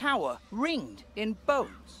in a tower, ringed in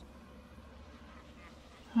bones.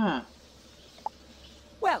 Huh.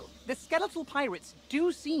 Well, the skeletal pirates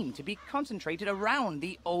do seem to be concentrated around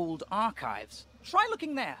the old archives. Try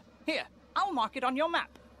looking there. Here, I'll mark it on your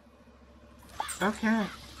map. Okay.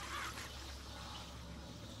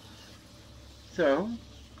 So,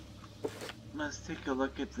 let's take a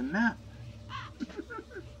look at the map.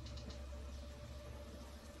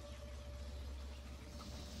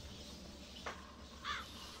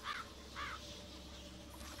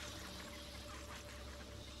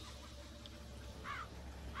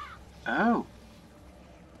 Oh.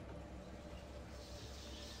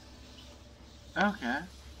 Okay.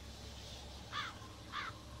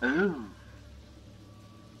 Ooh.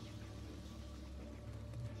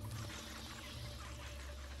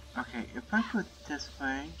 Okay, if I go this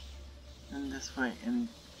way, and this way, and...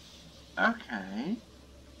 Okay.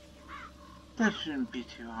 That shouldn't be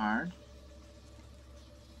too hard.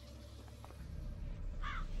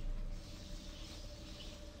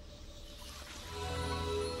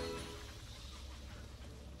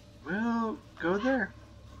 We'll go there.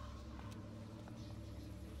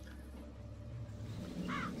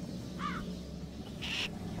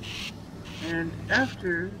 And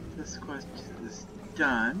after this quest is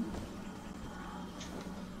done,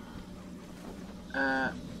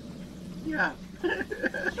 yeah.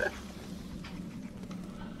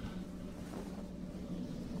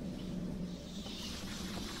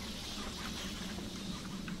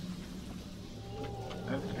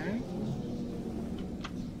 Okay.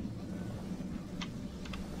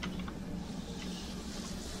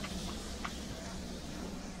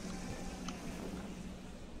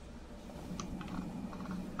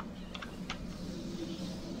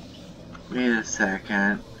 Wait a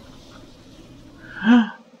second.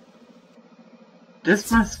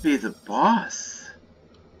 This must be the boss.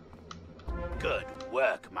 Good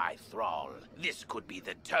work, my thrall. This could be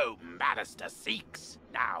the tome Bannister seeks.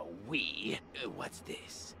 Now what's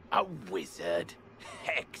this? A wizard?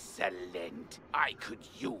 Excellent. I could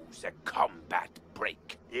use a combat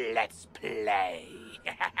break. Let's play.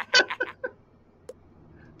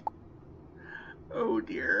 Oh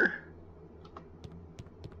dear.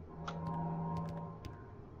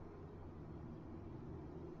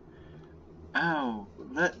 Oh,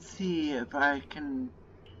 let's see if I can,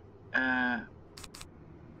 darn.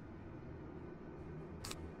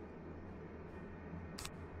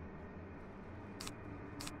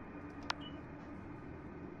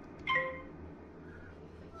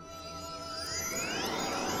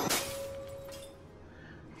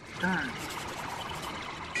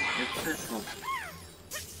 It's this one.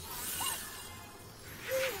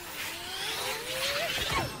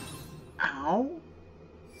 Ow.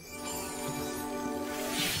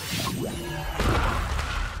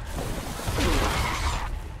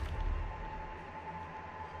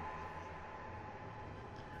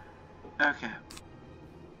 Okay.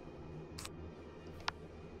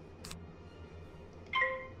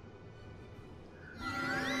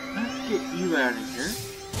 you out of here.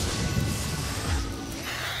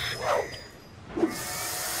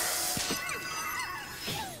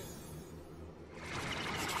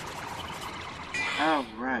 All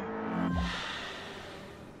right.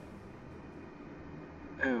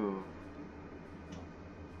 Oh.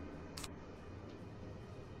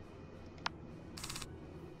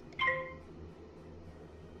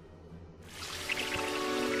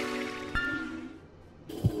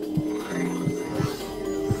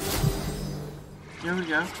 Here we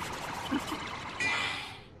go.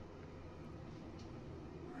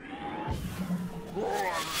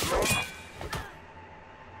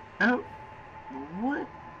 Oh, what?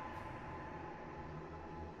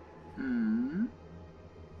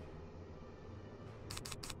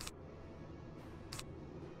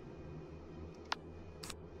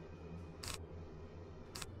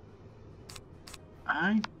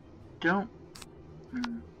 I don't.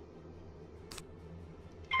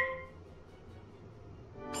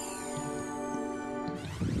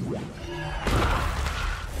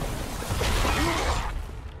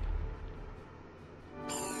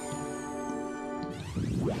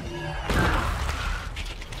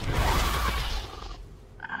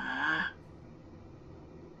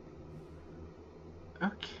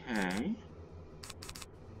 Okay.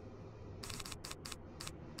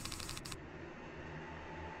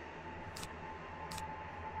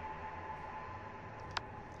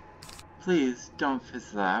 Please don't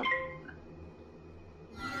fizzle out.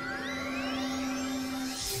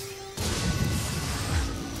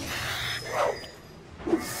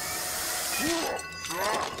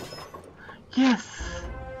 Yes!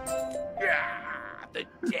 The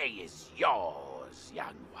day is yours, young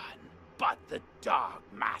one. But the Dark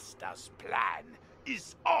Master's plan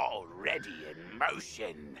is already in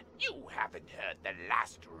motion. You haven't heard the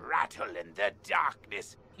last rattle in the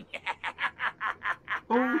darkness.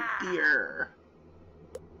 Oh dear.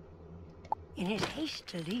 In his haste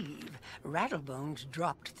to leave, Rattlebones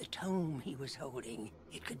dropped the tome he was holding.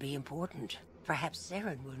 It could be important. Perhaps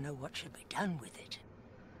Saren will know what should be done with it.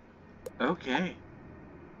 Okay.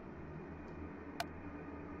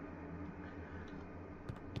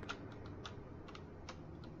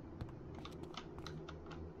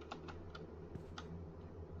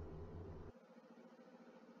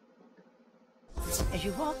 As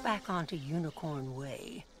you walk back onto Unicorn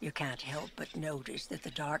Way, you can't help but notice that the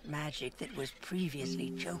dark magic that was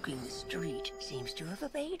previously choking the street seems to have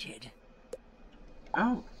abated.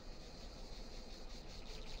 Oh.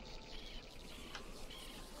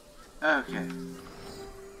 Okay.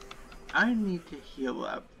 I need to heal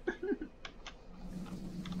up.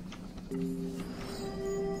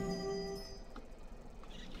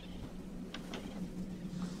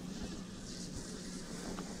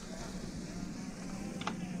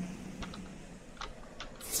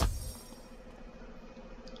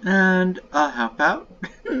 And I'll help out.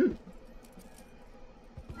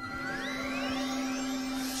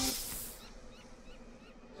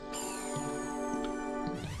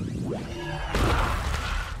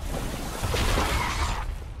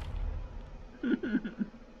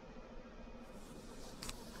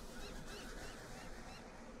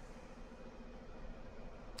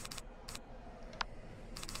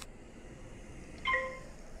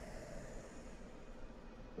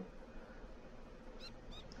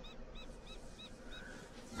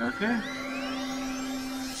 Okay.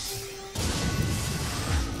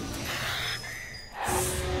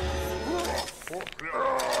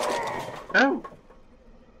 Oh.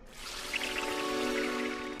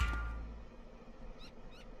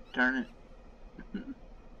 Darn it.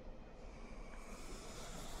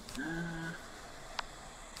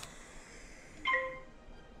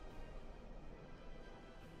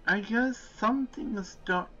 I guess some things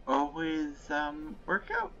don't always work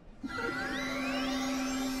out.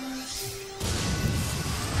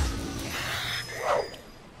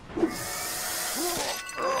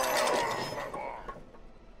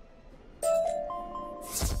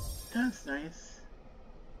 That's nice.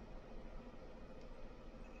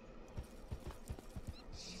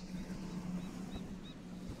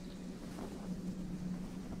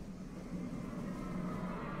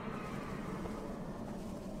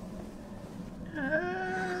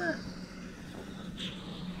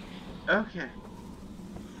 Okay.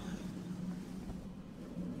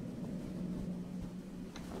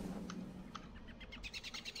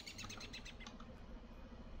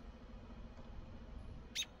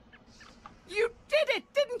 You did it,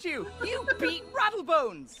 didn't you? You beat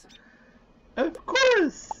Rattlebones! Of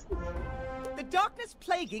course! The darkness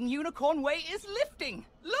plaguing Unicorn Way is lifting!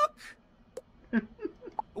 Look!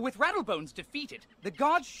 With Rattlebones defeated, the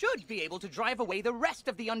guards should be able to drive away the rest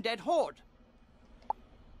of the undead horde.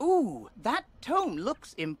 Ooh, that tome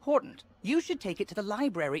looks important. You should take it to the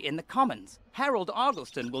library in the Commons. Harold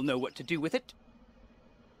Argleston will know what to do with it.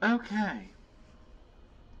 Okay.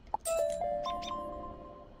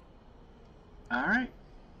 Alright.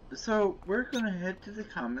 So, we're gonna head to the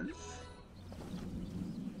Commons.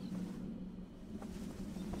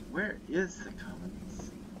 Where is the Commons?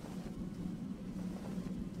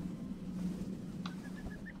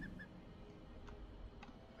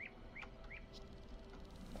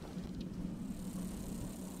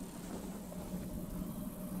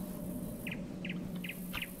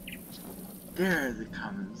 There are the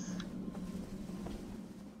Commons.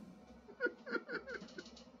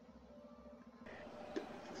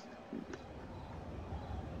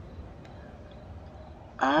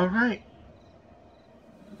 Alright.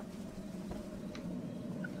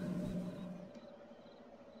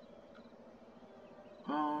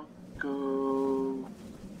 I'll go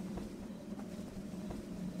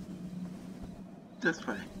this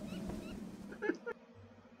way.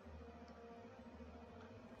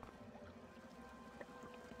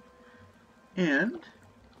 And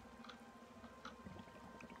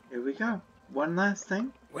here we go. One last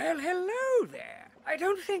thing. Well, hello there. I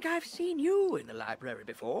don't think I've seen you in the library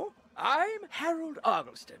before. I'm Harold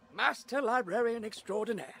Argleston, Master Librarian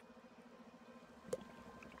Extraordinaire.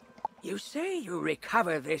 You say you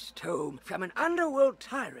recover this tome from an underworld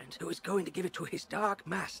tyrant who is going to give it to his dark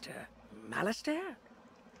master, Malistaire?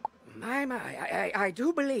 My, I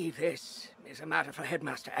do believe this is a matter for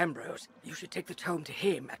Headmaster Ambrose. You should take the tome to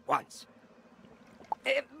him at once.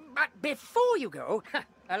 But before you go,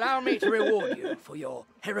 allow me to reward you for your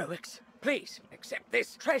heroics. Please, accept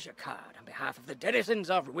this treasure card on behalf of the denizens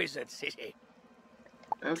of Wizard City.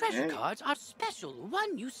 Okay. Treasure cards are special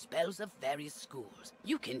one-use spells of various schools.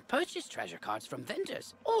 You can purchase treasure cards from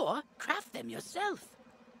vendors, or craft them yourself.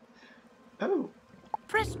 Oh.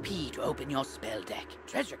 Press P to open your spell deck.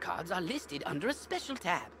 Treasure cards are listed under a special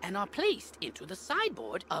tab and are placed into the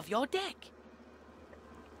sideboard of your deck.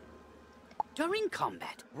 During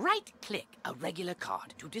combat, right-click a regular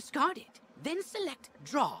card to discard it. Then select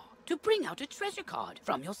Draw to bring out a treasure card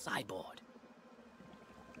from your sideboard.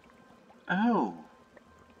 Oh.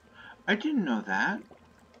 I didn't know that.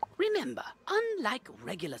 Remember, unlike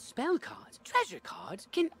regular spell cards, treasure cards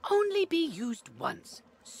can only be used once,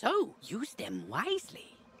 so use them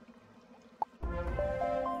wisely.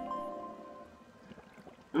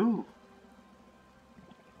 Ooh.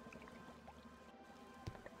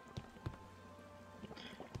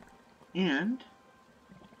 And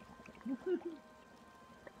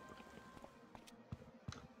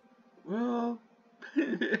well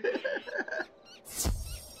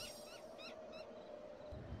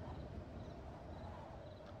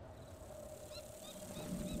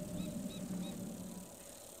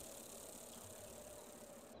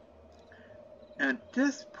at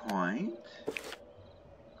this point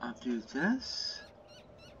I'll do this.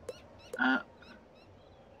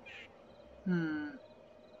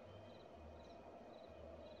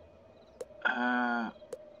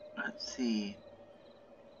 Let's see.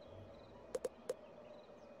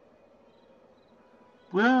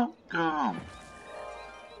 We'll go home.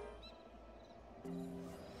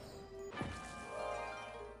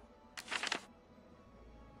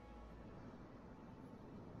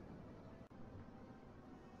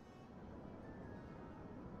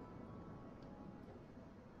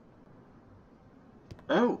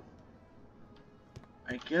 Oh.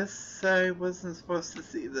 I guess I wasn't supposed to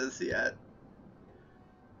see this yet.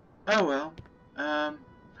 Oh well.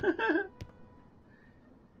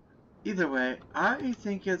 Either way, I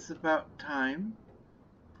think it's about time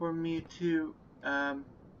for me to, yeah.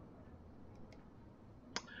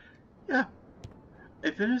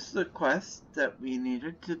 I finished the quest that we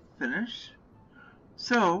needed to finish.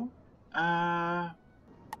 So,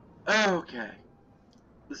 okay.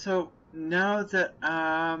 So, now that,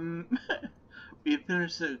 we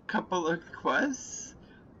finished a couple of quests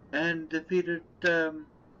and defeated,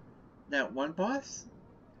 that one boss,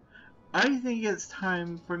 I think it's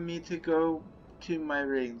time for me to go to my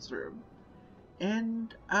ratings room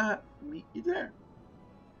and meet you there.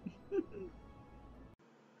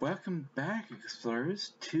 Welcome back,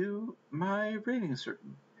 explorers, to my ratings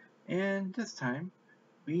room, and this time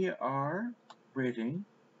we are rating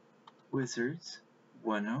Wizards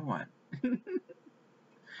 101.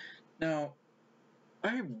 Now,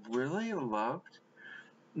 I really loved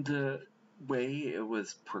the way it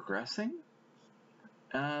was progressing.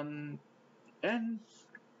 And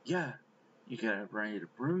yeah, you gotta ride a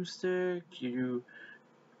broomstick, you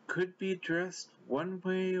could be dressed one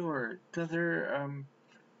way or another,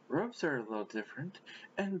 robes are a little different,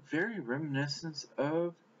 and very reminiscent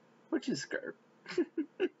of witch's garb.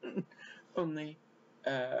 Only,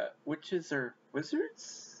 witches are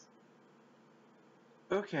wizards?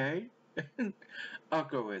 Okay, I'll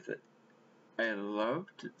go with it. I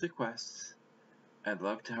loved the quests. I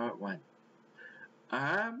loved how it went.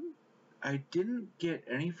 I didn't get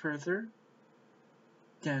any further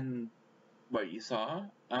than what you saw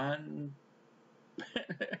on,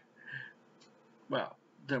 well,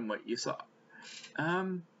 than what you saw.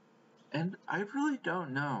 And I really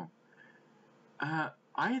don't know.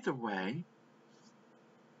 Either way,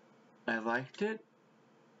 I liked it,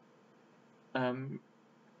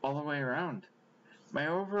 all the way around. My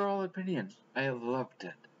overall opinion, I loved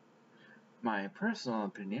it. My personal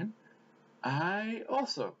opinion, I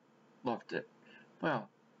also loved it. Well,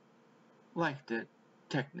 liked it,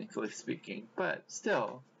 technically speaking, but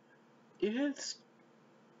still, it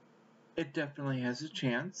definitely has a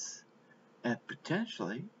chance at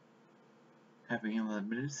potentially having a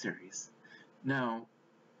limited series. Now,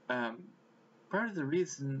 part of the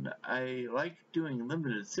reason I like doing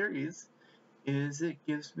limited series is it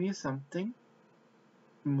gives me something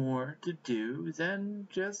more to do than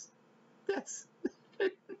just this.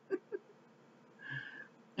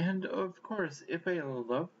 And of course, if I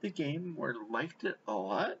loved the game or liked it a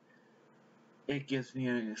lot, it gives me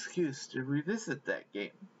an excuse to revisit that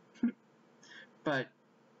game. But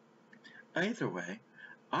either way,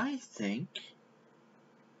 I think,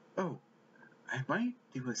 oh, I might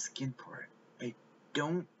do a skin for it. I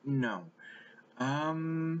don't know.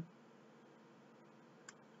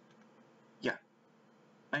 Yeah,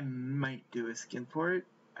 I might do a skin for it.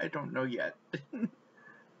 I don't know yet.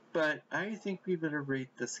 But I think we better rate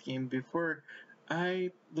this game before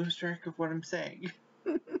I lose track of what I'm saying.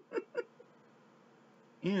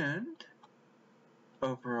 And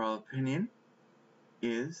overall opinion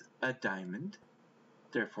is a diamond.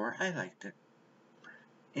 Therefore, I liked it.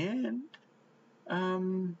 And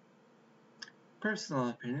personal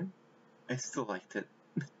opinion, I still liked it.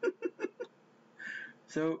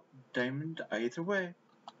 So, diamond either way.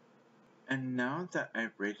 And now that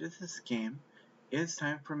I've rated this game, it's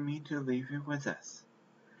time for me to leave you with this.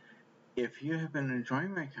 If you have been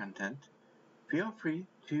enjoying my content, feel free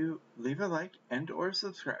to leave a like and or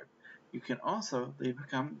subscribe. You can also leave a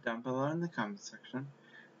comment down below in the comment section.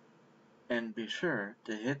 And be sure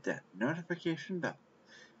to hit that notification bell.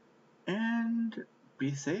 And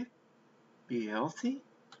be safe, be healthy,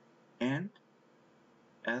 and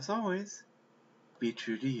as always, be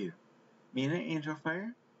true to you. Mena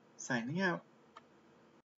Angelfire, signing out.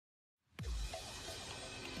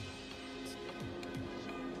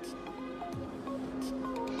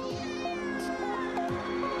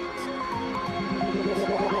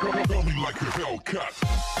 Tell me like a Hellcat.